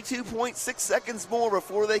 32.6 seconds more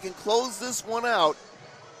before they can close this one out.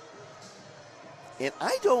 And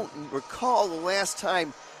I don't recall the last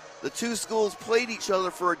time the two schools played each other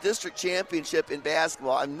for a district championship in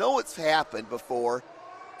basketball. I know it's happened before,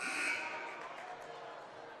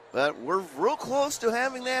 but we're real close to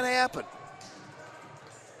having that happen.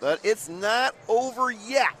 But it's not over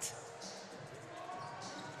yet.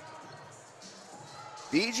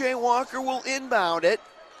 BJ Walker will inbound it.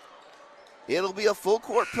 It'll be a full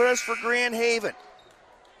court press for Grand Haven.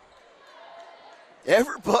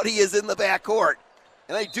 Everybody is in the backcourt.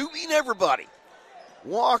 And I do mean everybody.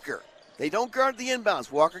 Walker, they don't guard the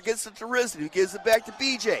inbounds. Walker gets it to Risden, who gives it back to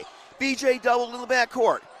BJ. BJ doubled in the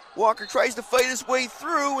backcourt. Walker tries to fight his way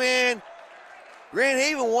through, and Grand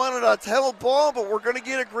Haven wanted a held ball, but we're going to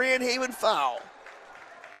get a Grand Haven foul.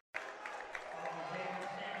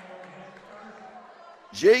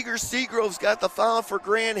 Jager Seagrove's got the foul for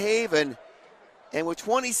Grand Haven. And with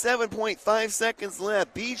 27.5 seconds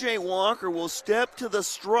left, BJ Walker will step to the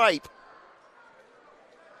stripe.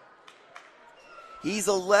 He's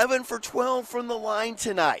 11 for 12 from the line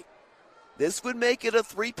tonight. This would make it a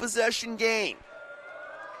three-possession game.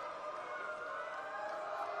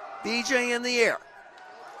 BJ in the air.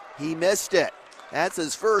 He missed it. That's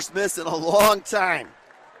his first miss in a long time.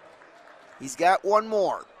 He's got one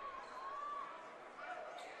more.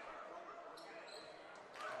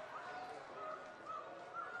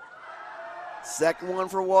 Second one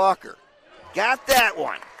for Walker. Got that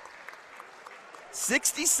one.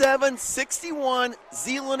 67-61,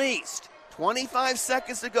 Zeeland East. 25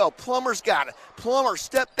 seconds to go. Plummer's got it. Plummer,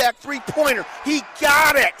 step back three-pointer. He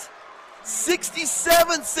got it.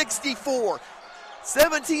 67-64.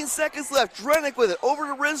 17 seconds left. Drenick with it. Over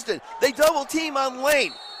to Risden. They double team on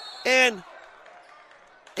Lane. And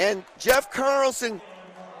Jeff Carlson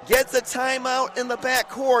gets a timeout in the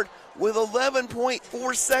backcourt with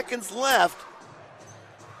 11.4 seconds left.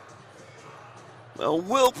 Well,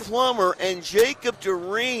 Will Plummer and Jacob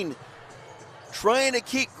Doreen trying to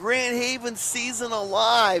keep Grand Haven's season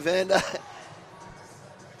alive. And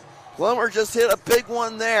Plummer just hit a big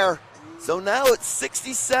one there. So now it's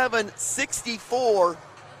 67-64.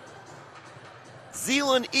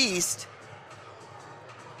 Zeeland East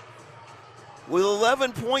with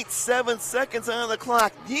 11.7 seconds on the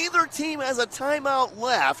clock. Neither team has a timeout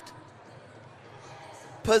left.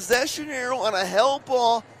 Possession arrow on a held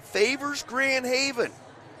ball favors Grand Haven.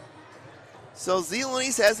 So Zeeland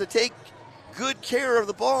East has to take good care of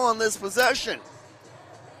the ball on this possession.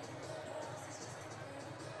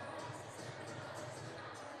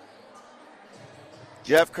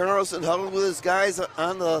 Jeff Carlson huddled with his guys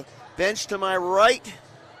on the bench to my right.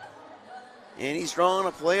 And he's drawing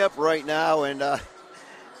a play up right now. And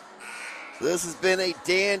this has been a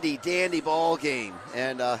dandy ball game.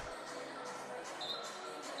 And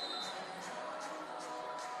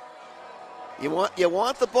you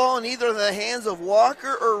want the ball in either the hands of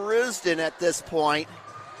Walker or Risden at this point.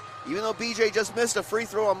 Even though BJ just missed a free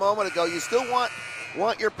throw a moment ago, you still want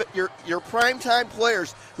your primetime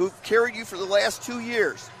players who've carried you for the last 2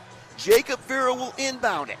 years. Jacob Vera will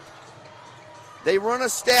inbound it. They run a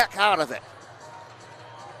stack out of it.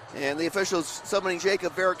 And the officials summoning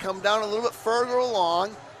Jacob Vera come down a little bit further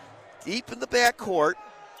along, deep in the backcourt.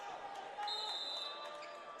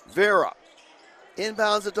 Vera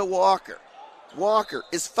inbounds it to Walker. Walker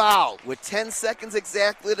is fouled with 10 seconds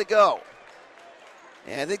exactly to go.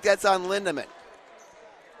 And I think that's on Lindemann.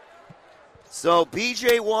 So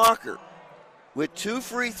BJ Walker with 2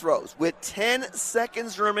 free throws with 10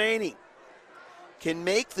 seconds remaining. can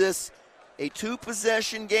make this a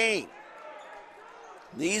 2-possession game.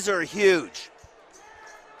 These are huge.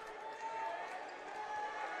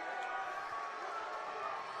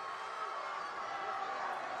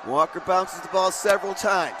 Walker bounces the ball several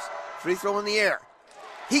times. Free throw in the air.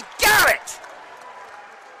 He got it!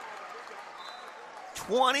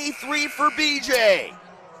 23 for BJ.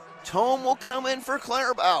 Tome will come in for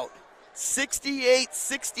Clairbout.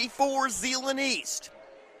 68-64 Zeeland East.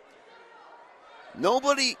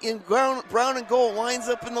 Nobody in brown and gold lines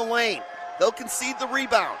up in the lane. They'll concede the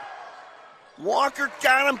rebound. Walker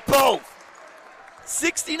got them both.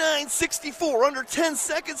 69-64, under 10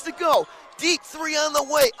 seconds to go. Deep three on the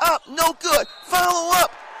way, up, no good. Follow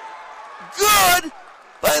up, good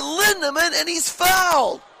by Lindemann, and he's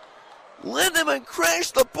fouled. Lindemann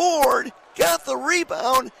crashed the board, got the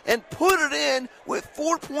rebound, and put it in with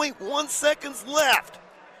 4.1 seconds left.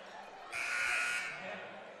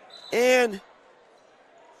 And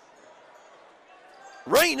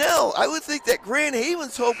right now, I would think that Grand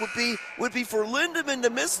Haven's hope would be for Lindemann to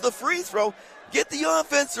miss the free throw, get the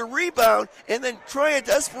offensive rebound, and then try a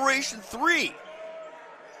desperation three.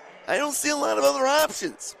 I don't see a lot of other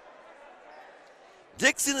options.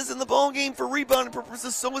 Dixon is in the ballgame for rebounding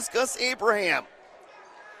purposes, so is Gus Abraham.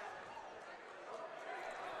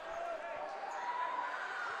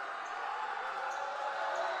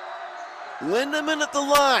 Lindemann at the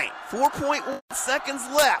line, 4.1 seconds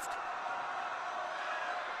left.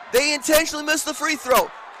 They intentionally missed the free throw,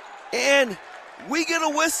 and we get a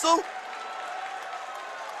whistle.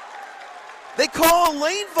 They call a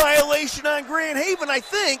lane violation on Grand Haven, I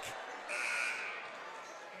think.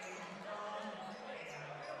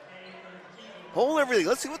 Hold everything.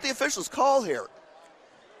 Let's see what the officials call here.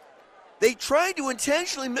 They tried to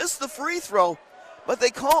intentionally miss the free throw, but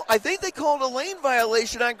I think they called a lane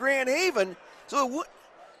violation on Grand Haven. So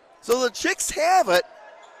the Chicks have it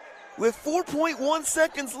with 4.1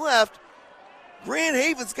 seconds left. Grand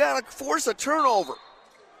Haven's got to force a turnover.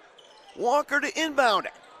 Walker to inbound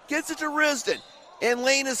it. Gets it to Risden, and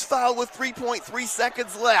Lane is fouled with 3.3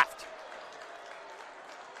 seconds left.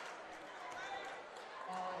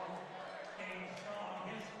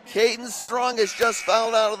 Caden Strong has just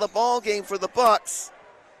fouled out of the ball game for the Bucks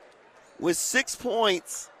with 6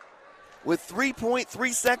 points with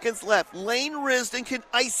 3.3 seconds left. Lane Risden can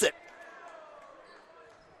ice it.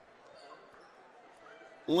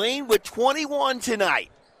 Lane with 21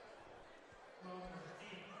 tonight.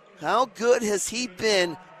 How good has he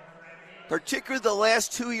been, particularly the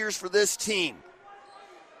last 2 years for this team?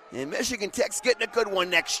 And Michigan Tech's getting a good one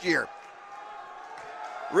next year.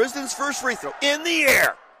 Risden's first free throw in the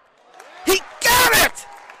air. He got it!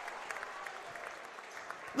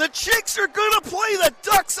 The Chicks are going to play the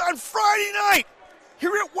Ducks on Friday night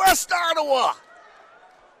here at West Ottawa.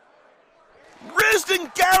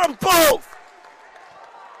 Risden got them both.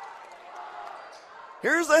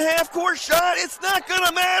 Here's the half-court shot. It's not going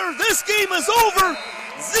to matter. This game is over.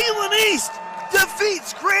 Zeeland East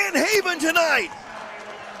defeats Grand Haven tonight.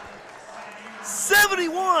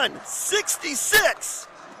 71-66.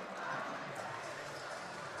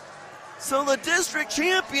 So the district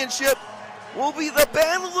championship will be the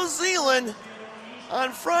Battle of Zeeland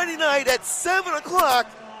on Friday night at 7 o'clock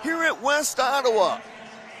here at West Ottawa.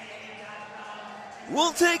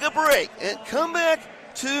 We'll take a break and come back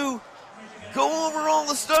to go over all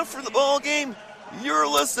the stuff for the ball game. You're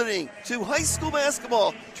listening to high school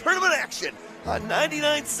basketball tournament action on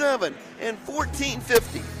 99.7 and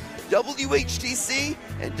 1450 WHTC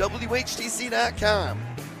and WHTC.com.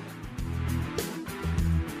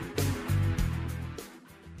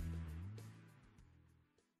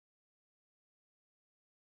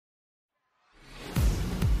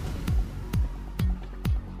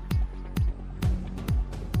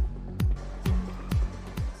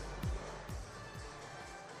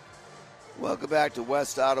 Welcome back to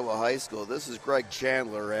West Ottawa High School. This is Greg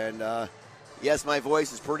Chandler, and yes, my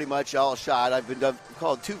voice is pretty much all shot. I've been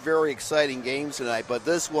called two very exciting games tonight, but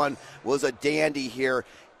this one was a dandy here.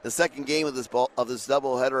 The second game of this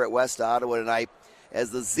doubleheader at West Ottawa tonight,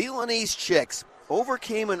 as the Zeeland East Chicks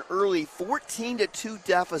overcame an early 14-2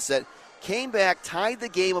 deficit, came back, tied the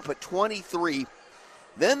game up at 23.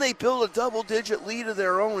 Then they built a double-digit lead of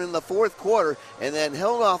their own in the fourth quarter, and then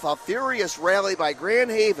held off a furious rally by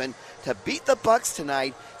Grand Haven to beat the Bucks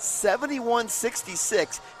tonight,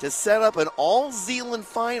 71-66, to set up an all-Zeeland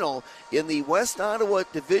final in the West Ottawa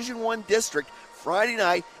Division I District Friday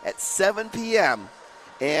night at 7 p.m.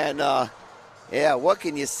 And, what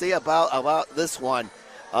can you say about this one?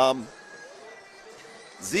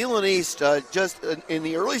 Zeeland East, just in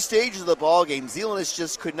the early stages of the ball game, Zeeland East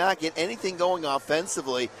just could not get anything going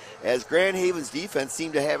offensively as Grand Haven's defense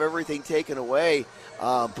seemed to have everything taken away.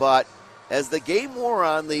 But as the game wore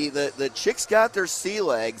on, the Chicks got their sea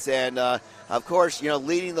legs, and of course,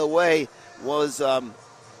 leading the way was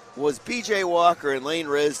B.J. Walker and Lane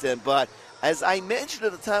Risden. But as I mentioned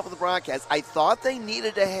at the top of the broadcast, I thought they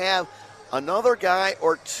needed to have another guy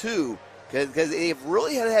or two, because they've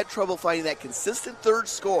really had trouble finding that consistent third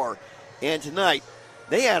score. And tonight,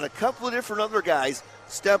 they had a couple of different other guys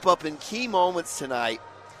step up in key moments tonight.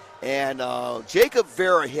 And Jacob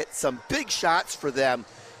Vera hit some big shots for them.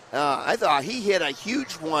 I thought he hit a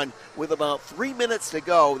huge one with about 3 minutes to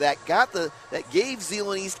go that gave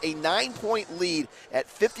Zeeland East a 9-point lead at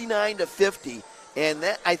 59-50.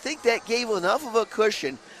 And I think that gave enough of a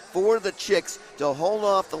cushion for the Chicks to hold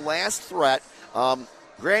off the last threat.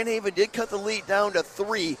 Grand Haven did cut the lead down to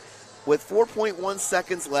 3 with 4.1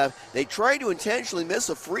 seconds left. They tried to intentionally miss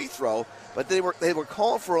a free throw, but they were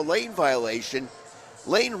called for a lane violation.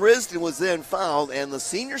 Lane Risden was then fouled, and the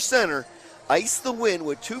senior center iced the win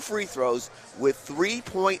with 2 free throws with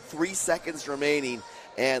 3.3 seconds remaining.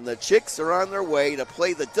 And the Chicks are on their way to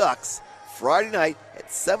play the Ducks Friday night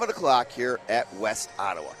at 7 o'clock here at West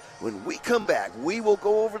Ottawa. When we come back, we will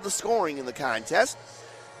go over the scoring in the contest.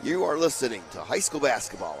 You are listening to high school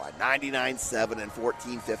basketball on 99.7 and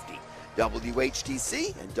 1450,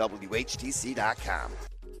 WHTC and WHTC.com.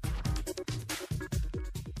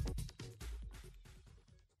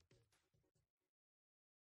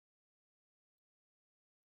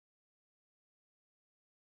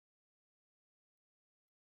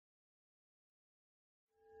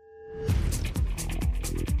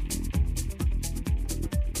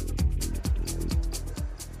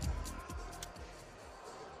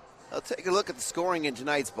 I'll take a look at the scoring in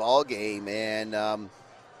tonight's ball game, and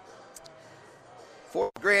for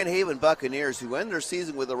Grand Haven Buccaneers, who end their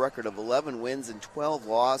season with a record of 11 wins and 12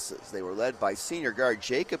 losses, they were led by senior guard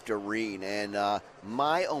Jacob Doreen, and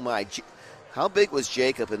my, how big was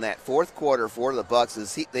Jacob in that fourth quarter for the Bucks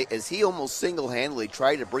as he almost single-handedly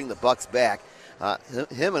tried to bring the Bucks back.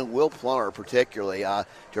 Him and Will Plummer particularly.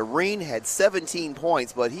 Doreen had 17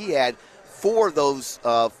 points, but he had he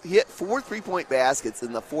hit 4 3-point baskets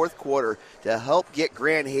in the fourth quarter to help get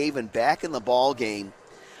Grand Haven back in the ball game.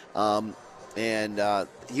 And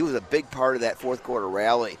he was a big part of that fourth quarter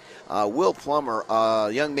rally. Will Plummer, a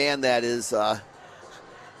young man that is,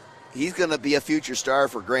 he's going to be a future star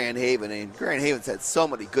for Grand Haven. And Grand Haven's had so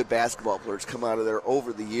many good basketball players come out of there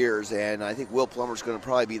over the years. And I think Will Plummer's going to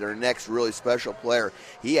probably be their next really special player.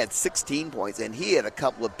 He had 16 points, and he had a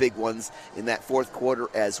couple of big ones in that fourth quarter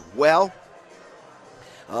as well.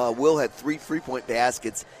 Will had 3 3-point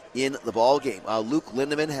baskets in the ball game. Luke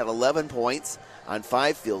Lindemann had 11 points on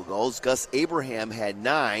 5 field goals. Gus Abraham had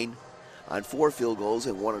 9 on 4 field goals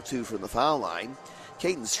and 1 or 2 from the foul line.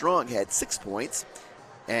 Caden Strong had 6 points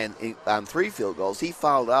and on 3 field goals. He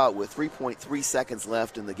fouled out with 3.3 seconds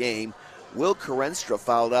left in the game. Will Karenstra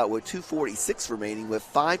fouled out with 2:46 remaining with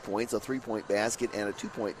 5 points, a 3-point basket and a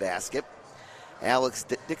 2-point basket. Alex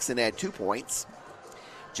Dixon had 2 points.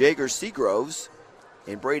 Jager Seagroves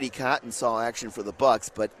and Brady Cotton saw action for the Bucks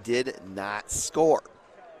but did not score.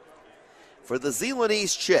 For the Zeeland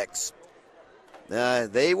East Chicks,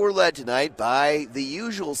 they were led tonight by the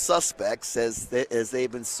usual suspects as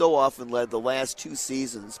they've been so often led the last 2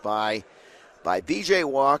 seasons by B.J.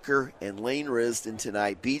 Walker and Lane Risden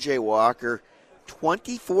tonight. B.J. Walker,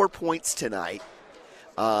 24 points tonight.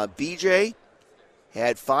 B.J.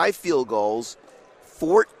 had 5 field goals,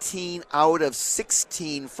 14 out of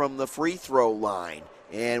 16 from the free throw line.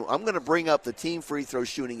 And I'm going to bring up the team free throw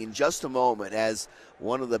shooting in just a moment as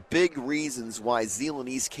one of the big reasons why Zeeland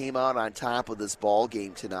East came out on top of this ball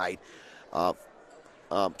game tonight.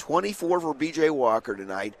 24 for B.J. Walker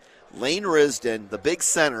tonight. Lane Risden, the big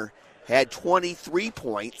center, had 23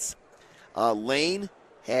 points. Lane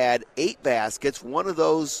had 8 baskets. One of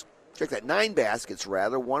those, 9 baskets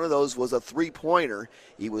rather. One of those was a 3-pointer.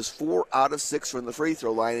 He was 4 out of 6 from the free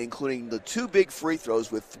throw line, including the 2 big free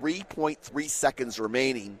throws with 3.3 seconds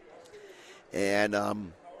remaining. And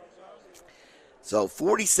so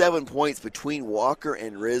 47 points between Walker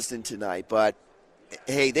and Risden tonight. But,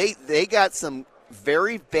 hey, they got some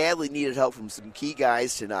very badly needed help from some key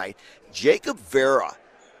guys tonight. Jacob Vera,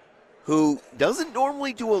 who doesn't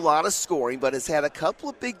normally do a lot of scoring but has had a couple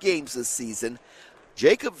of big games this season.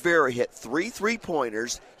 Jacob Vera hit 3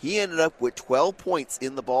 3-pointers. He ended up with 12 points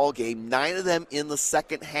in the ball game, 9 of them in the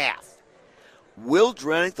second half. Will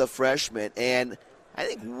Drenick, the freshman, and I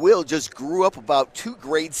think Will just grew up about 2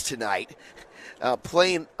 grades tonight,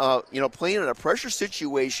 playing in a pressure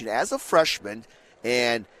situation as a freshman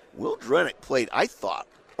And Will Drenick played, I thought,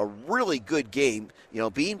 a really good game,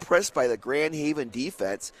 being pressed by the Grand Haven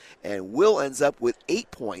defense, and Will ends up with 8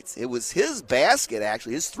 points. It was his basket,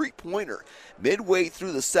 actually, his three-pointer, midway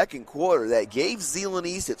through the second quarter that gave Zeeland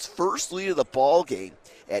East its first lead of the ball game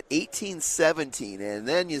at 18-17. And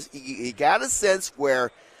then you got a sense where,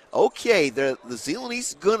 okay, the Zeeland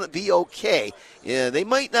East is gonna be okay. Yeah, they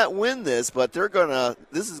might not win this, but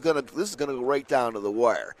this is gonna go right down to the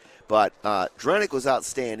wire. But Drenick was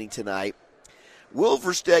outstanding tonight. Will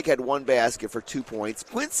Versteg had 1 basket for 2 points.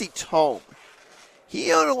 Quincy Tome, he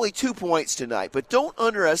had only 2 points tonight, but don't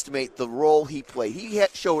underestimate the role he played. He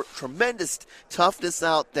showed tremendous toughness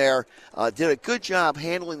out there, did a good job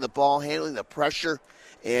handling the ball, handling the pressure,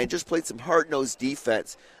 and just played some hard-nosed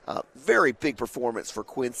defense. Very big performance for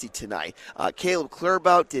Quincy tonight. Caleb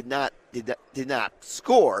Clairbout did not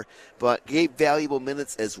score, but gave valuable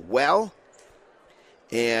minutes as well.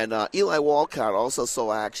 And Eli Walcott also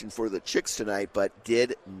saw action for the Chicks tonight, but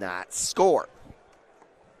did not score.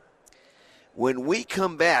 When we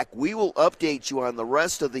come back, we will update you on the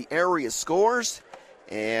rest of the area scores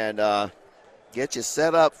and get you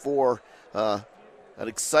set up for an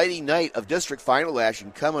exciting night of district final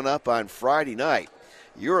action coming up on Friday night.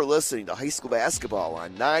 You're listening to high school basketball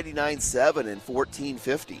on 99.7 and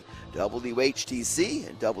 1450, WHTC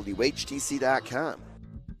and WHTC.com.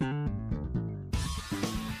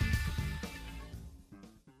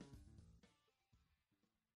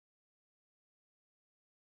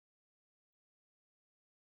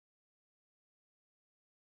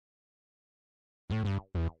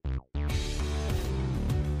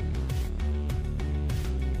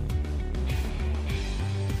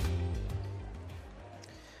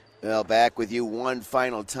 Well, back with you one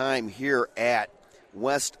final time here at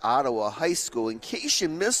West Ottawa High School. In case you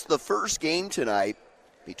missed the first game tonight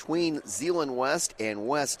between Zeeland West and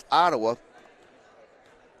West Ottawa,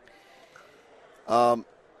 the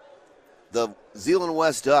Zeeland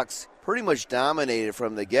West Ducks pretty much dominated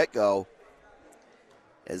from the get-go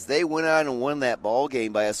as they went on and won that ball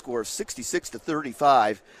game by a score of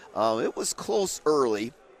 66-35. It was close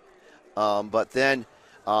early, but then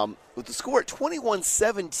with the score at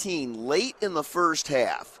 21-17 late in the first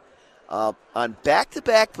half, on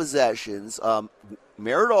back-to-back possessions,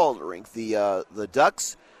 Merritt Aldering, the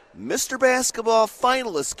Ducks' Mr. Basketball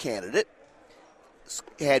finalist candidate,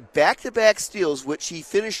 had back-to-back steals, which he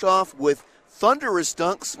finished off with thunderous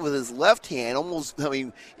dunks with his left hand.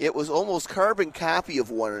 It was almost carbon copy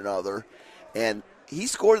of one another, and he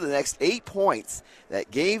scored the next 8 points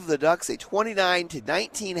that gave the Ducks a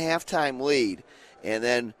 29-19 halftime lead. And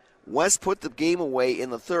then West put the game away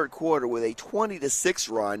in the third quarter with a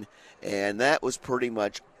 20-6 run, and that was pretty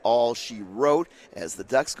much all she wrote as the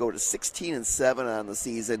Ducks go to 16-7 on the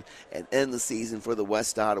season and end the season for the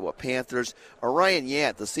West Ottawa Panthers. Orion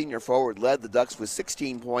Yant, the senior forward, led the Ducks with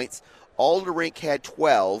 16 points. Alderink had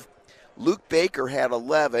 12. Luke Baker had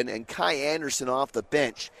 11, and Kai Anderson off the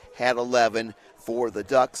bench had 11 for the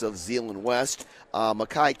Ducks of Zeeland West.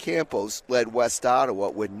 Makai Campos led West Ottawa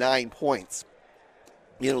with 9 points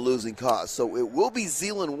in a losing cause. So it will be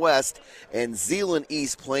Zeeland West and Zeeland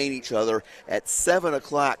East playing each other at 7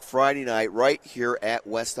 o'clock Friday night right here at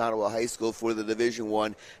West Ottawa High School for the Division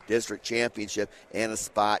I District Championship and a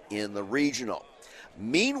spot in the regional.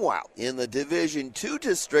 Meanwhile, in the Division II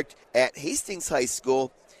District at Hastings High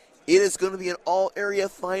School, it is going to be an all-area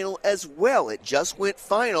final as well. It just went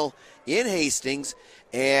final in Hastings,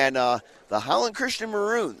 and the Holland Christian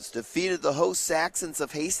Maroons defeated the host Saxons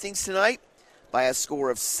of Hastings tonight by a score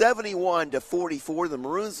of 71-44. The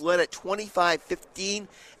Maroons led at 25-15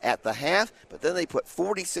 at the half, but then they put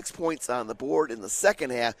 46 points on the board in the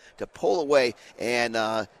second half to pull away, and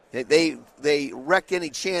they wrecked any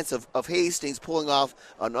chance of Hastings pulling off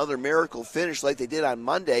another miracle finish like they did on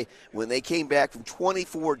Monday when they came back from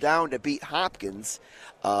 24 down to beat Hopkins.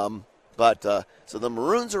 So the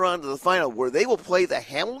Maroons are on to the final where they will play the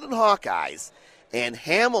Hamilton Hawkeyes, and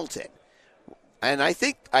Hamilton. And I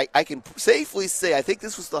think I can safely say I think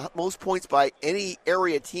this was the most points by any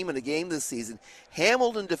area team in a game this season.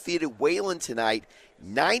 Hamilton defeated Wayland tonight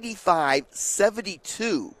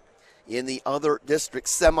 95-72 in the other district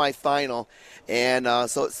semifinal. And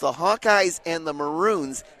so it's the Hawkeyes and the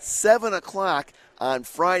Maroons, 7 o'clock on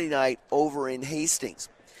Friday night over in Hastings.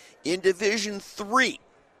 In Division III,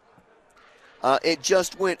 it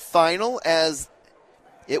just went final as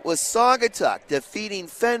it was Saugatuck defeating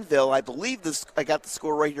Fenville. I believe I got the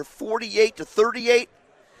score right here, 48-38.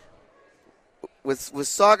 With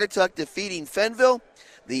Saugatuck defeating Fenville,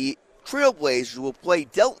 the Trailblazers will play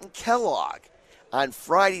Delton Kellogg on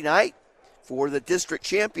Friday night for the district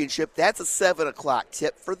championship. That's a 7 o'clock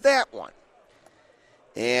tip for that one.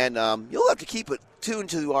 And you'll have to keep it tuned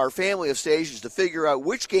to our family of stations to figure out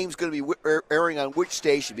which game's going to be airing on which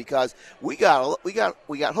station, because we got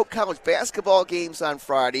Hope College basketball games on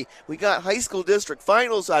Friday. We got high school district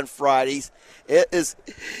finals on Fridays. It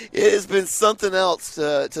has been something else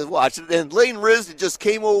to watch. And Lane Risden just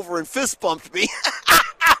came over and fist bumped me.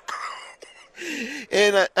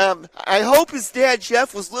 And I hope his dad,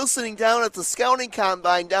 Jeff, was listening down at the scouting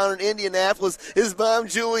combine down in Indianapolis. His mom,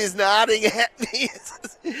 Julie, is nodding at me.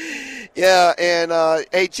 Yeah, and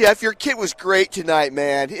hey, Jeff, your kid was great tonight,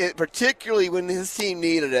 man, particularly when his team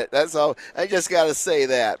needed it. That's all. I just got to say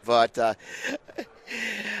that.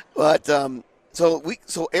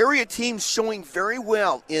 So area teams showing very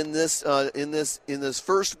well in this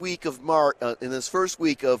first week of March, in this first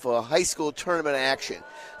week of high school tournament action.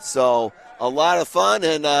 So a lot of fun,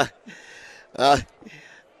 and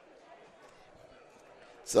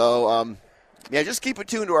yeah, just keep it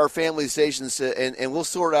tuned to our family stations, and we'll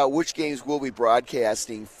sort out which games we'll be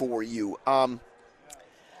broadcasting for you. Some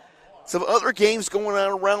other games going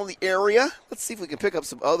on around the area. Let's see if we can pick up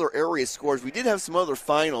some other area scores. We did have some other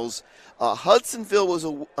finals. Hudsonville was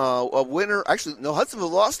a winner. Actually, no, Hudsonville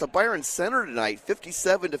lost to Byron Center tonight,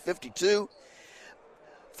 57-52.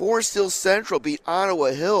 Forest Hill Central beat Ottawa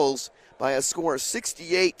Hills by a score of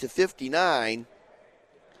 68-59.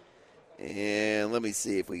 And let me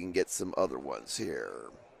see if we can get some other ones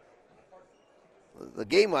here. The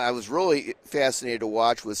game I was really fascinated to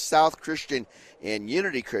watch was South Christian and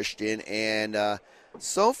Unity Christian, and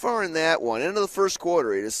so far in that one, end of the first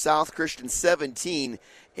quarter, it is South Christian 17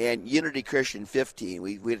 and Unity Christian 15.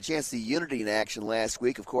 We had a chance to see Unity in action last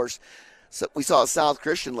week, of course. So we saw South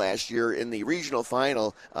Christian last year in the regional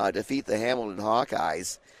final defeat the Hamilton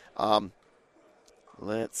Hawkeyes.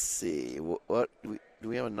 Let's see, what do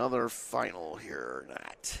we have another final here or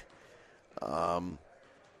not?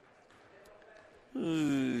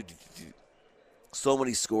 So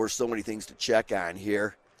many scores, so many things to check on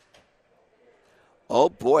here. Oh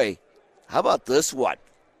boy, how about this one?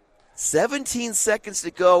 17 seconds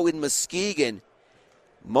to go in Muskegon.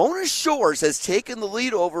 Mona Shores has taken the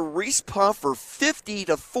lead over Reese Puffer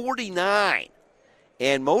 50-49.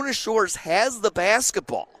 And Mona Shores has the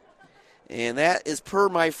basketball. And that is per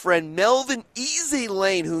my friend Melvin Easy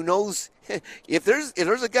Lane, who knows, if there's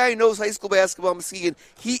a guy who knows high school basketball in Muskegon,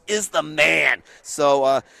 he is the man.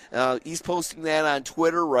 So he's posting that on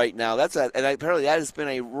Twitter right now. And apparently that has been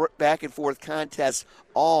a back and forth contest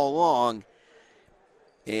all along.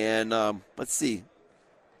 And let's see.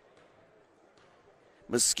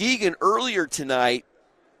 Muskegon earlier tonight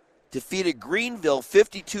defeated Greenville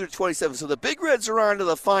 52-27. So the Big Reds are on to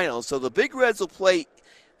the finals. So the Big Reds will play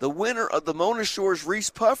the winner of the Mona Shores Reese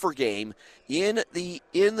Puffer game in the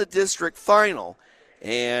district final.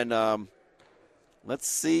 And let's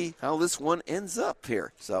see how this one ends up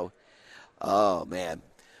here. So, oh man.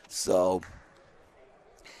 So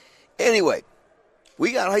anyway,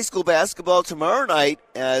 we got high school basketball tomorrow night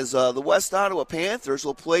as the West Ottawa Panthers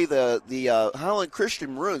will play the Holland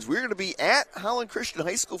Christian Maroons. We're going to be at Holland Christian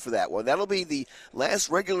High School for that one. That'll be the last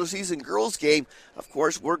regular season girls game. Of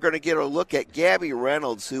course, we're going to get a look at Gabby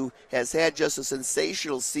Reynolds, who has had just a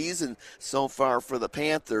sensational season so far for the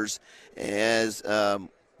Panthers, as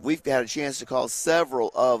we've got a chance to call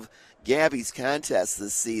several of Gabby's contests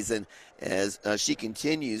this season as she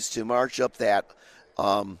continues to march up that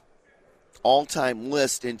all-time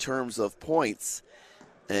list in terms of points.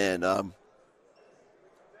 And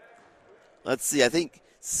let's see, I think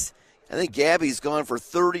Gabby's gone for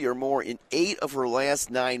 30 or more in 8 of her last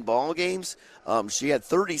 9 ball games. She had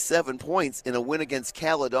 37 points in a win against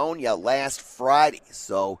Caledonia last Friday.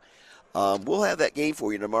 So we'll have that game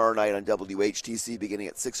for you tomorrow night on WHTC beginning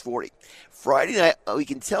at 6:40. Friday night, we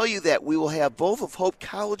can tell you that we will have both of Hope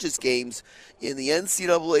College's games in the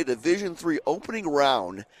NCAA Division III opening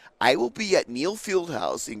round. I will be at Neal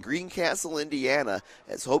Fieldhouse in Greencastle, Indiana,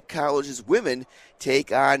 as Hope College's women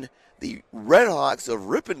take on the Redhawks of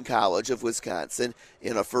Ripon College of Wisconsin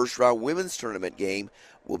in a first-round women's tournament game.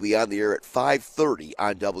 We'll be on the air at 5:30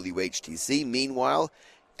 on WHTC. Meanwhile,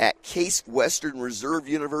 at Case Western Reserve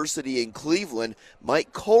University in Cleveland,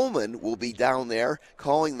 Mike Coleman will be down there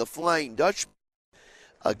calling the Flying Dutchman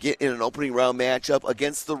in an opening round matchup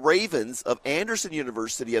against the Ravens of Anderson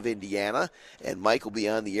University of Indiana. And Mike will be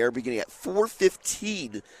on the air beginning at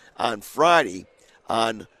 4:15 on Friday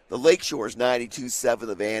on the Lakeshores 92.7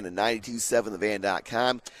 The Van and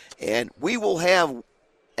 92.7thevan.com. And we will have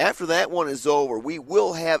After that one is over, we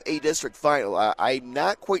will have a district final. I'm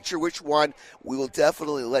not quite sure which one. We will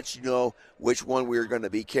definitely let you know which one we're going to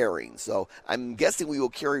be carrying. So I'm guessing we will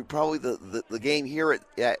carry probably the game here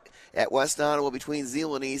at West Ottawa between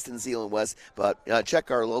Zeeland East and Zeeland West, but check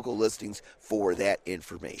our local listings for that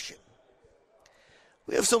information.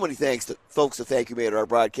 We have so many folks to thank who made our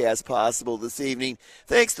broadcast possible this evening.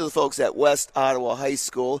 Thanks to the folks at West Ottawa High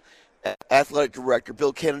School, Athletic Director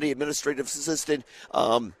Bill Kennedy, Administrative Assistant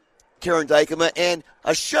Karen Dykema, and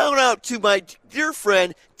a shout out to my dear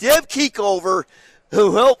friend Deb Keekover,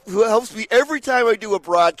 who helps me every time I do a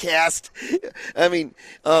broadcast. I mean,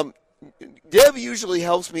 Deb usually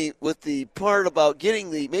helps me with the part about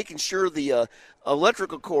making sure the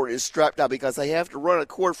electrical cord is strapped down, because I have to run a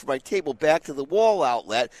cord from my table back to the wall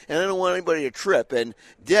outlet, and I don't want anybody to trip. And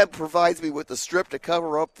Deb provides me with the strip to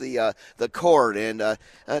cover up the cord. And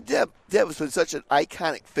Deb has been such an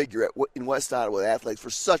iconic figure in West Ottawa athletics for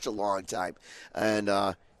such a long time.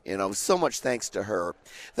 And so much thanks to her.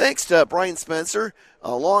 Thanks to Brian Spencer.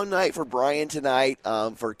 A long night for Brian tonight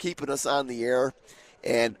for keeping us on the air.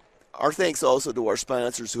 And our thanks also to our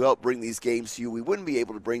sponsors who help bring these games to you. We wouldn't be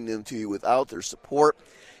able to bring them to you without their support.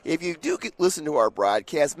 If you do listen to our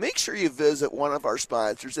broadcast, make sure you visit one of our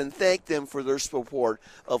sponsors and thank them for their support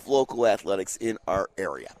of local athletics in our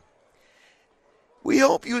area. We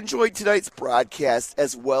hope you enjoyed tonight's broadcast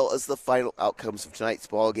as well as the final outcomes of tonight's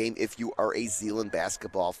ball game if you are a Zeeland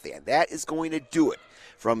basketball fan. That is going to do it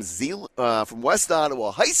from West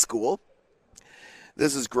Ottawa High School.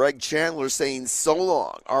 This is Greg Chandler saying so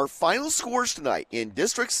long. Our final scores tonight in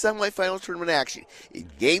district semifinal tournament action in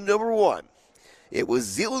game number 1. It was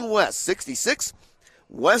Zeeland West 66,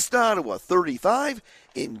 West Ottawa 35.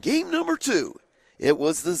 In game number 2, it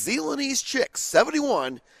was the Zeeland East Chicks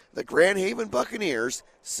 71, the Grand Haven Buccaneers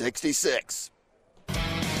 66.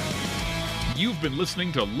 You've been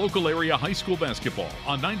listening to local area high school basketball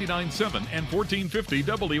on 99.7 and 1450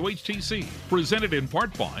 WHTC. Presented in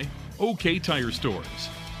part by OK Tire Stores,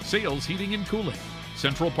 Sales Heating and Cooling,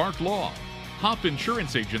 Central Park Law, Hop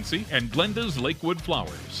Insurance Agency, and Glenda's Lakewood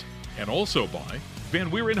Flowers. And also by Van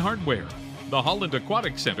Wieren Hardware, the Holland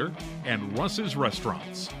Aquatic Center, and Russ's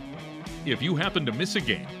Restaurants. If you happen to miss a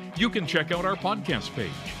game, you can check out our podcast page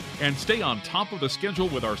and stay on top of the schedule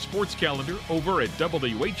with our sports calendar over at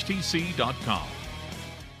WHTC.com.